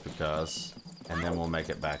 Just because. And then we'll make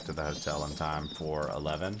it back to the hotel in time for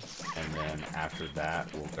 11. And then after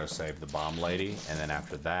that, we'll go save the bomb lady. And then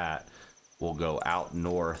after that, we'll go out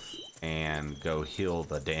north and go heal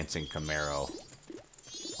the dancing Camaro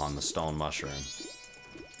on the stone mushroom.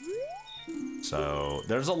 So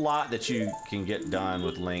there's a lot that you can get done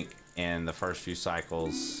with Link in the first few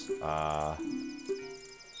cycles.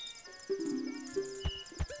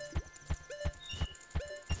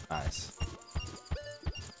 Nice.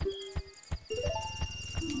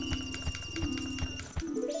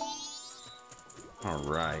 All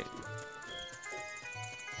right.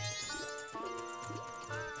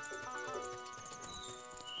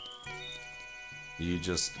 You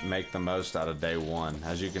just make the most out of day one.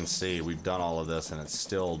 As you can see, we've done all of this and it's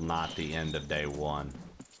still not the end of day one.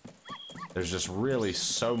 There's just really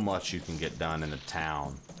so much you can get done in the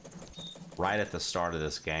town right at the start of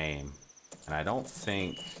this game. And I don't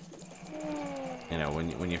think, you know,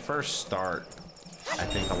 when you first start, I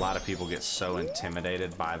think a lot of people get so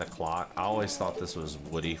intimidated by the clock. I always thought this was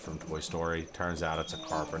Woody from Toy Story. Turns out it's a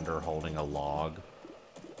carpenter holding a log.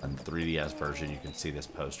 In the 3DS version, you can see this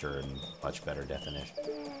poster in much better definition.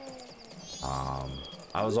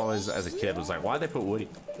 I was always, as a kid, was like, why'd they put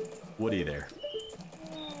Woody there?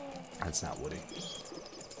 That's not Woody.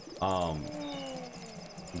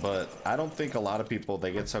 But I don't think a lot of people,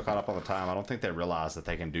 they get so caught up all the time, I don't think they realize that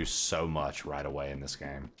they can do so much right away in this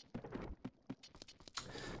game.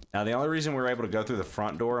 Now, the only reason we were able to go through the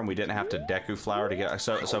front door and we didn't have to Deku Flower to get...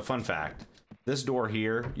 So fun fact. This door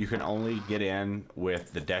here, you can only get in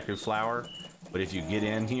with the Deku Flower. But if you get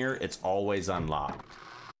in here, it's always unlocked.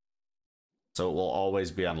 So it will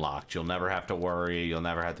always be unlocked. You'll never have to worry. You'll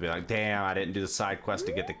never have to be like, damn, I didn't do the side quest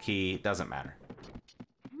to get the key. It doesn't matter.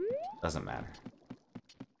 Doesn't matter.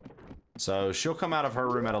 So she'll come out of her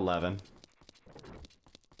room at 11.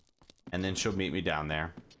 And then she'll meet me down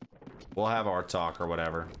there. We'll have our talk or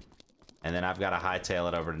whatever. And then I've got to hightail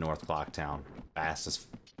it over to North Clocktown. Fast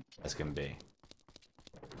as can be.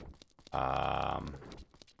 I'll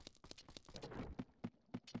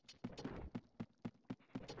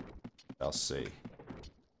see.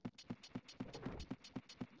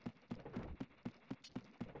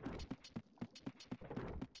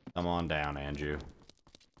 Come on down, Andrew.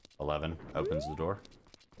 11 opens the door.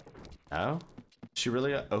 No? She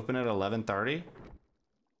really open at 11:30?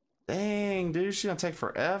 Dang, dude, she's gonna take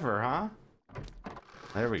forever, huh?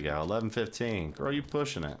 There we go, 11:15. Girl, you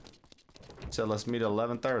pushing it. Said let's meet at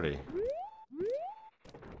 11:30.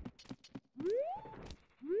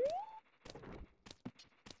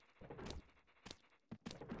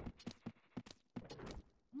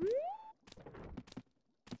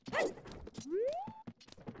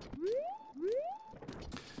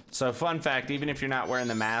 So fun fact, even if you're not wearing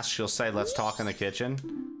the mask, she'll say, let's talk in the kitchen.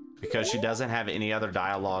 Because she doesn't have any other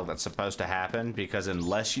dialogue that's supposed to happen. Because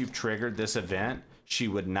unless you've triggered this event, she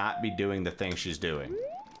would not be doing the thing she's doing.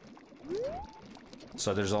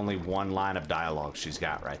 So there's only one line of dialogue she's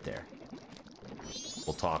got right there.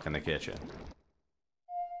 We'll talk in the kitchen.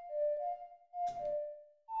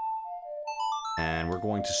 And we're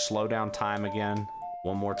going to slow down time again.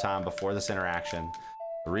 One more time before this interaction.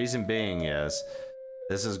 The reason being is...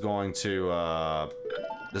 This is going to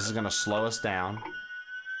slow us down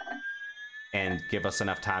and give us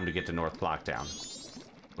enough time to get to North Clocktown,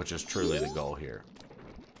 which is truly the goal here.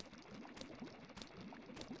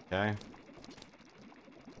 Okay.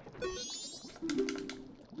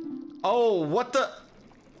 Oh, what the?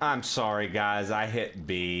 I'm sorry, guys. I hit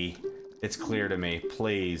B. It's clear to me.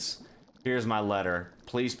 Please. Here's my letter.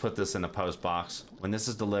 Please put this in the post box. When this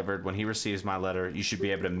is delivered, when he receives my letter, you should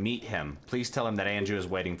be able to meet him. Please tell him that Andrew is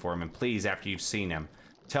waiting for him, and please, after you've seen him,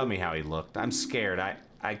 tell me how he looked. I'm scared.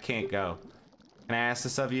 I can't go. Can I ask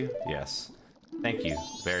this of you? Yes. Thank you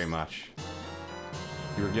very much.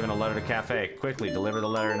 You were given a letter to cafe. Quickly, deliver the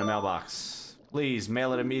letter in a mailbox. Please,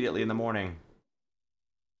 mail it immediately in the morning.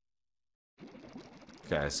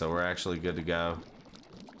 Okay, so we're actually good to go.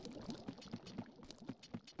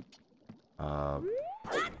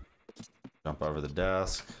 Jump over the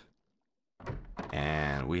desk.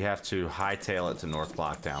 And we have to hightail it to North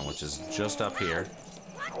Clocktown, which is just up here.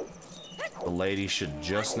 The lady should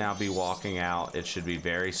just now be walking out. It should be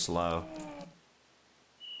very slow.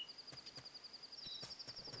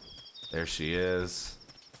 There she is.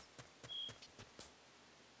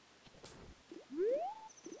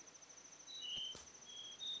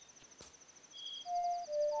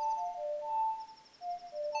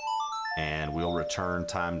 And we'll return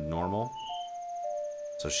time to normal.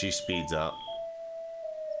 So she speeds up.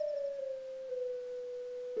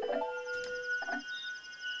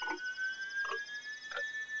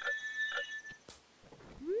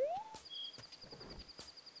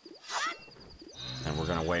 And we're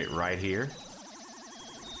gonna wait right here.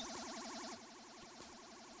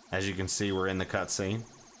 As you can see, we're in the cutscene.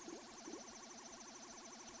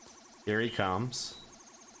 Here he comes.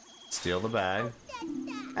 Steal the bag.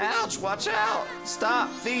 Ouch, watch out! Stop,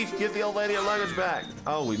 thief, give the old lady her luggage back.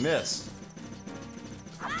 Oh, we missed.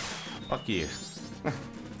 Fuck you.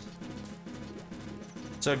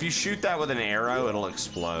 So if you shoot that with an arrow, it'll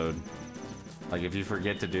explode. Like if you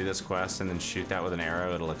forget to do this quest and then shoot that with an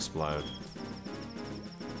arrow, it'll explode.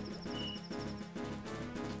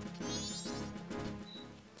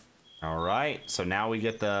 All right, so now we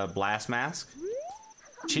get the blast mask.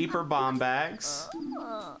 Cheaper bomb bags.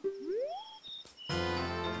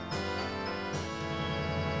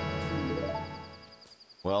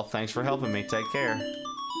 Well, thanks for helping me. Take care.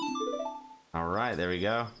 All right, there we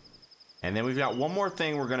go. And then we've got one more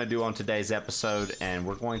thing we're going to do on today's episode, and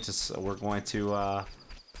we're going to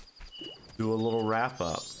do a little wrap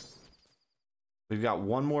up. We've got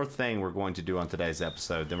one more thing we're going to do on today's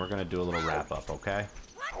episode, then we're going to do a little wrap up, okay?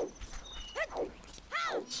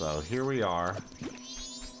 So here we are.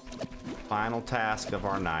 Final task of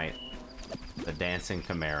our night, the dancing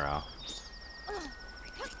Camaro.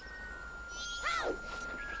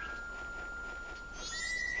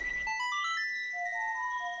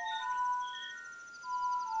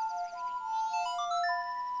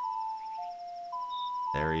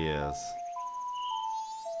 There he is.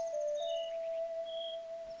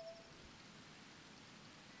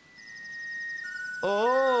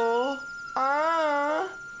 Oh,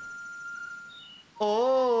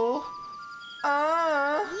 oh,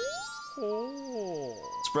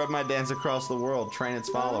 Spread my dance across the world, train its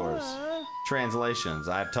followers. Translations,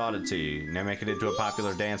 I've taught it to you. Now make it into a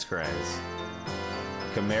popular dance craze.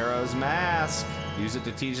 Camaro's mask. Use it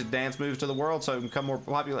to teach the dance moves to the world so it can become more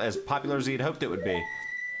popular, as popular as he'd hoped it would be.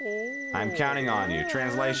 I'm counting on you.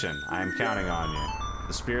 Translation, I'm counting on you.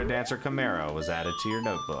 The spirit dancer Camaro was added to your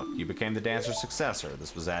notebook. You became the dancer's successor.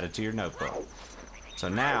 This was added to your notebook. So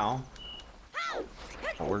now,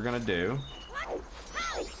 what we're gonna do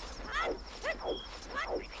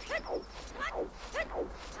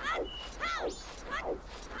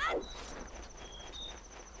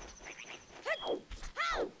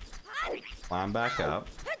climb back up.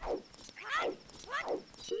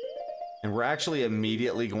 And we're actually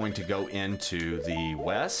immediately going to go into the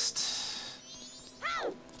west.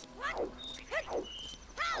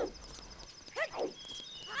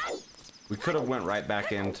 We could have went right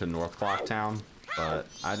back into North Clocktown, but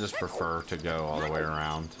I just prefer to go all the way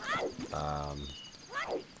around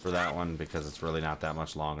for that one because it's really not that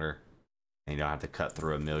much longer. And you don't have to cut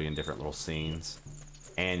through a million different little scenes.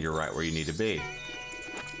 And you're right where you need to be.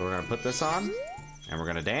 So we're gonna put this on, and we're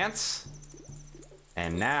gonna dance.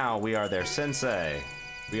 And now we are their sensei.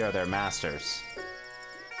 We are their masters.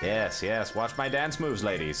 Yes, yes, watch my dance moves,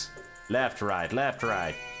 ladies. Left, right, left,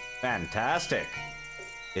 right. Fantastic.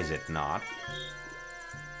 Is it not?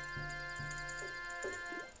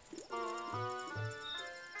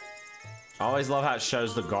 I always love how it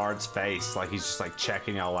shows the guard's face, like he's just like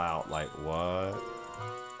checking y'all out, like what?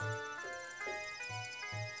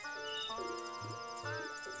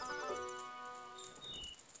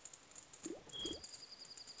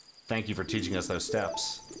 Thank you for teaching us those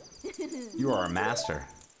steps. You are a master.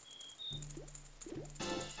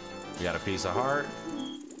 We got a piece of heart.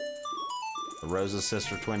 The Rose's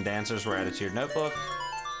sister twin dancers were added to your notebook.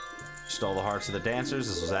 You stole the hearts of the dancers.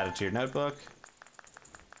 This was added to your notebook.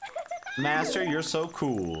 Master, you're so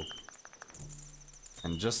cool.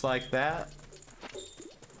 And just like that,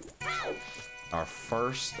 our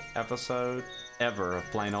first episode ever of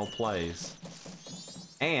PlainOlePlays.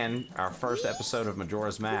 And our first episode of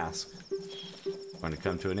Majora's Mask. Going to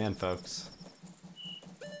come to an end, folks.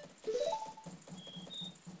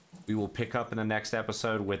 We will pick up in the next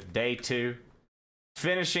episode with day 2.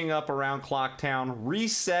 Finishing up around Clocktown,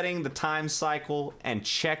 resetting the time cycle, and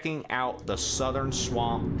checking out the Southern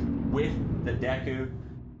Swamp with the Deku.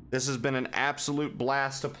 This has been an absolute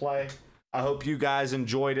blast to play. I hope you guys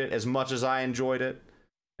enjoyed it as much as I enjoyed it.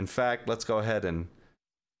 In fact, let's go ahead and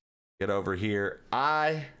get over here.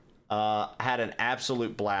 I had an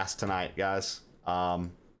absolute blast tonight, guys.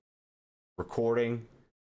 Recording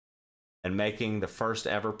and making the first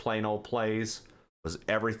ever PlainOlePlays was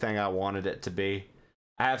everything I wanted it to be.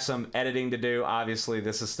 I have some editing to do. Obviously,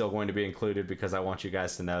 this is still going to be included because I want you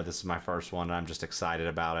guys to know this is my first one and I'm just excited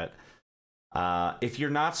about it. If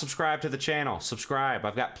you're not subscribed to the channel, subscribe.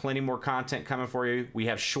 I've got plenty more content coming for you. We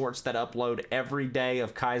have shorts that upload every day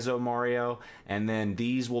of Kaizo Mario, and then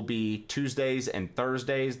these will be Tuesdays and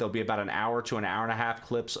Thursdays. There'll be about an hour to an hour and a half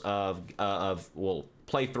clips of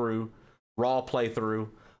playthrough, raw playthrough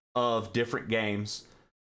of different games.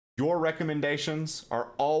 Your recommendations are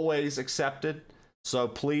always accepted, so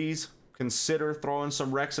please consider throwing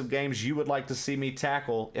some recs of games you would like to see me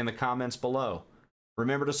tackle in the comments below.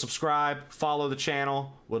 Remember to subscribe, follow the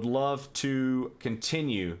channel. Would love to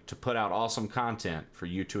continue to put out awesome content for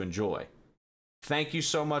you to enjoy. Thank you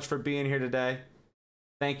so much for being here today.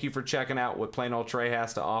 Thank you for checking out what PlainOleTray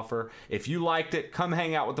has to offer. If you liked it, come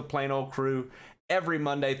hang out with the PlainOle crew every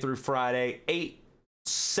Monday through Friday,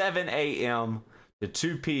 7 a.m. to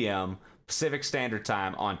 2 p.m. Pacific Standard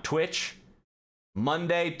Time on Twitch.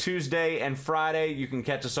 Monday, Tuesday, and Friday, you can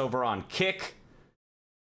catch us over on Kick.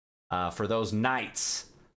 For those nights,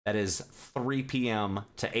 that is 3 p.m.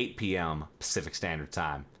 to 8 p.m. Pacific Standard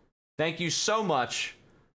Time. Thank you so much.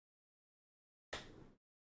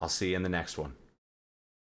 I'll see you in the next one.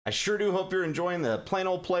 I sure do hope you're enjoying the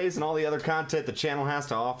PlainOlePlays and all the other content the channel has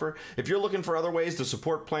to offer. If you're looking for other ways to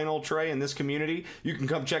support PlainOleTray in this community, you can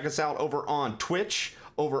come check us out over on Twitch,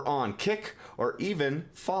 over on Kick, or even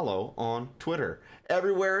follow on Twitter.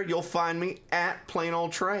 Everywhere you'll find me at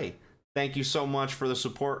PlainOleTray. Thank you so much for the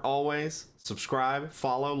support always. Subscribe,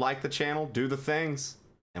 follow, like the channel, do the things,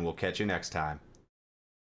 and we'll catch you next time.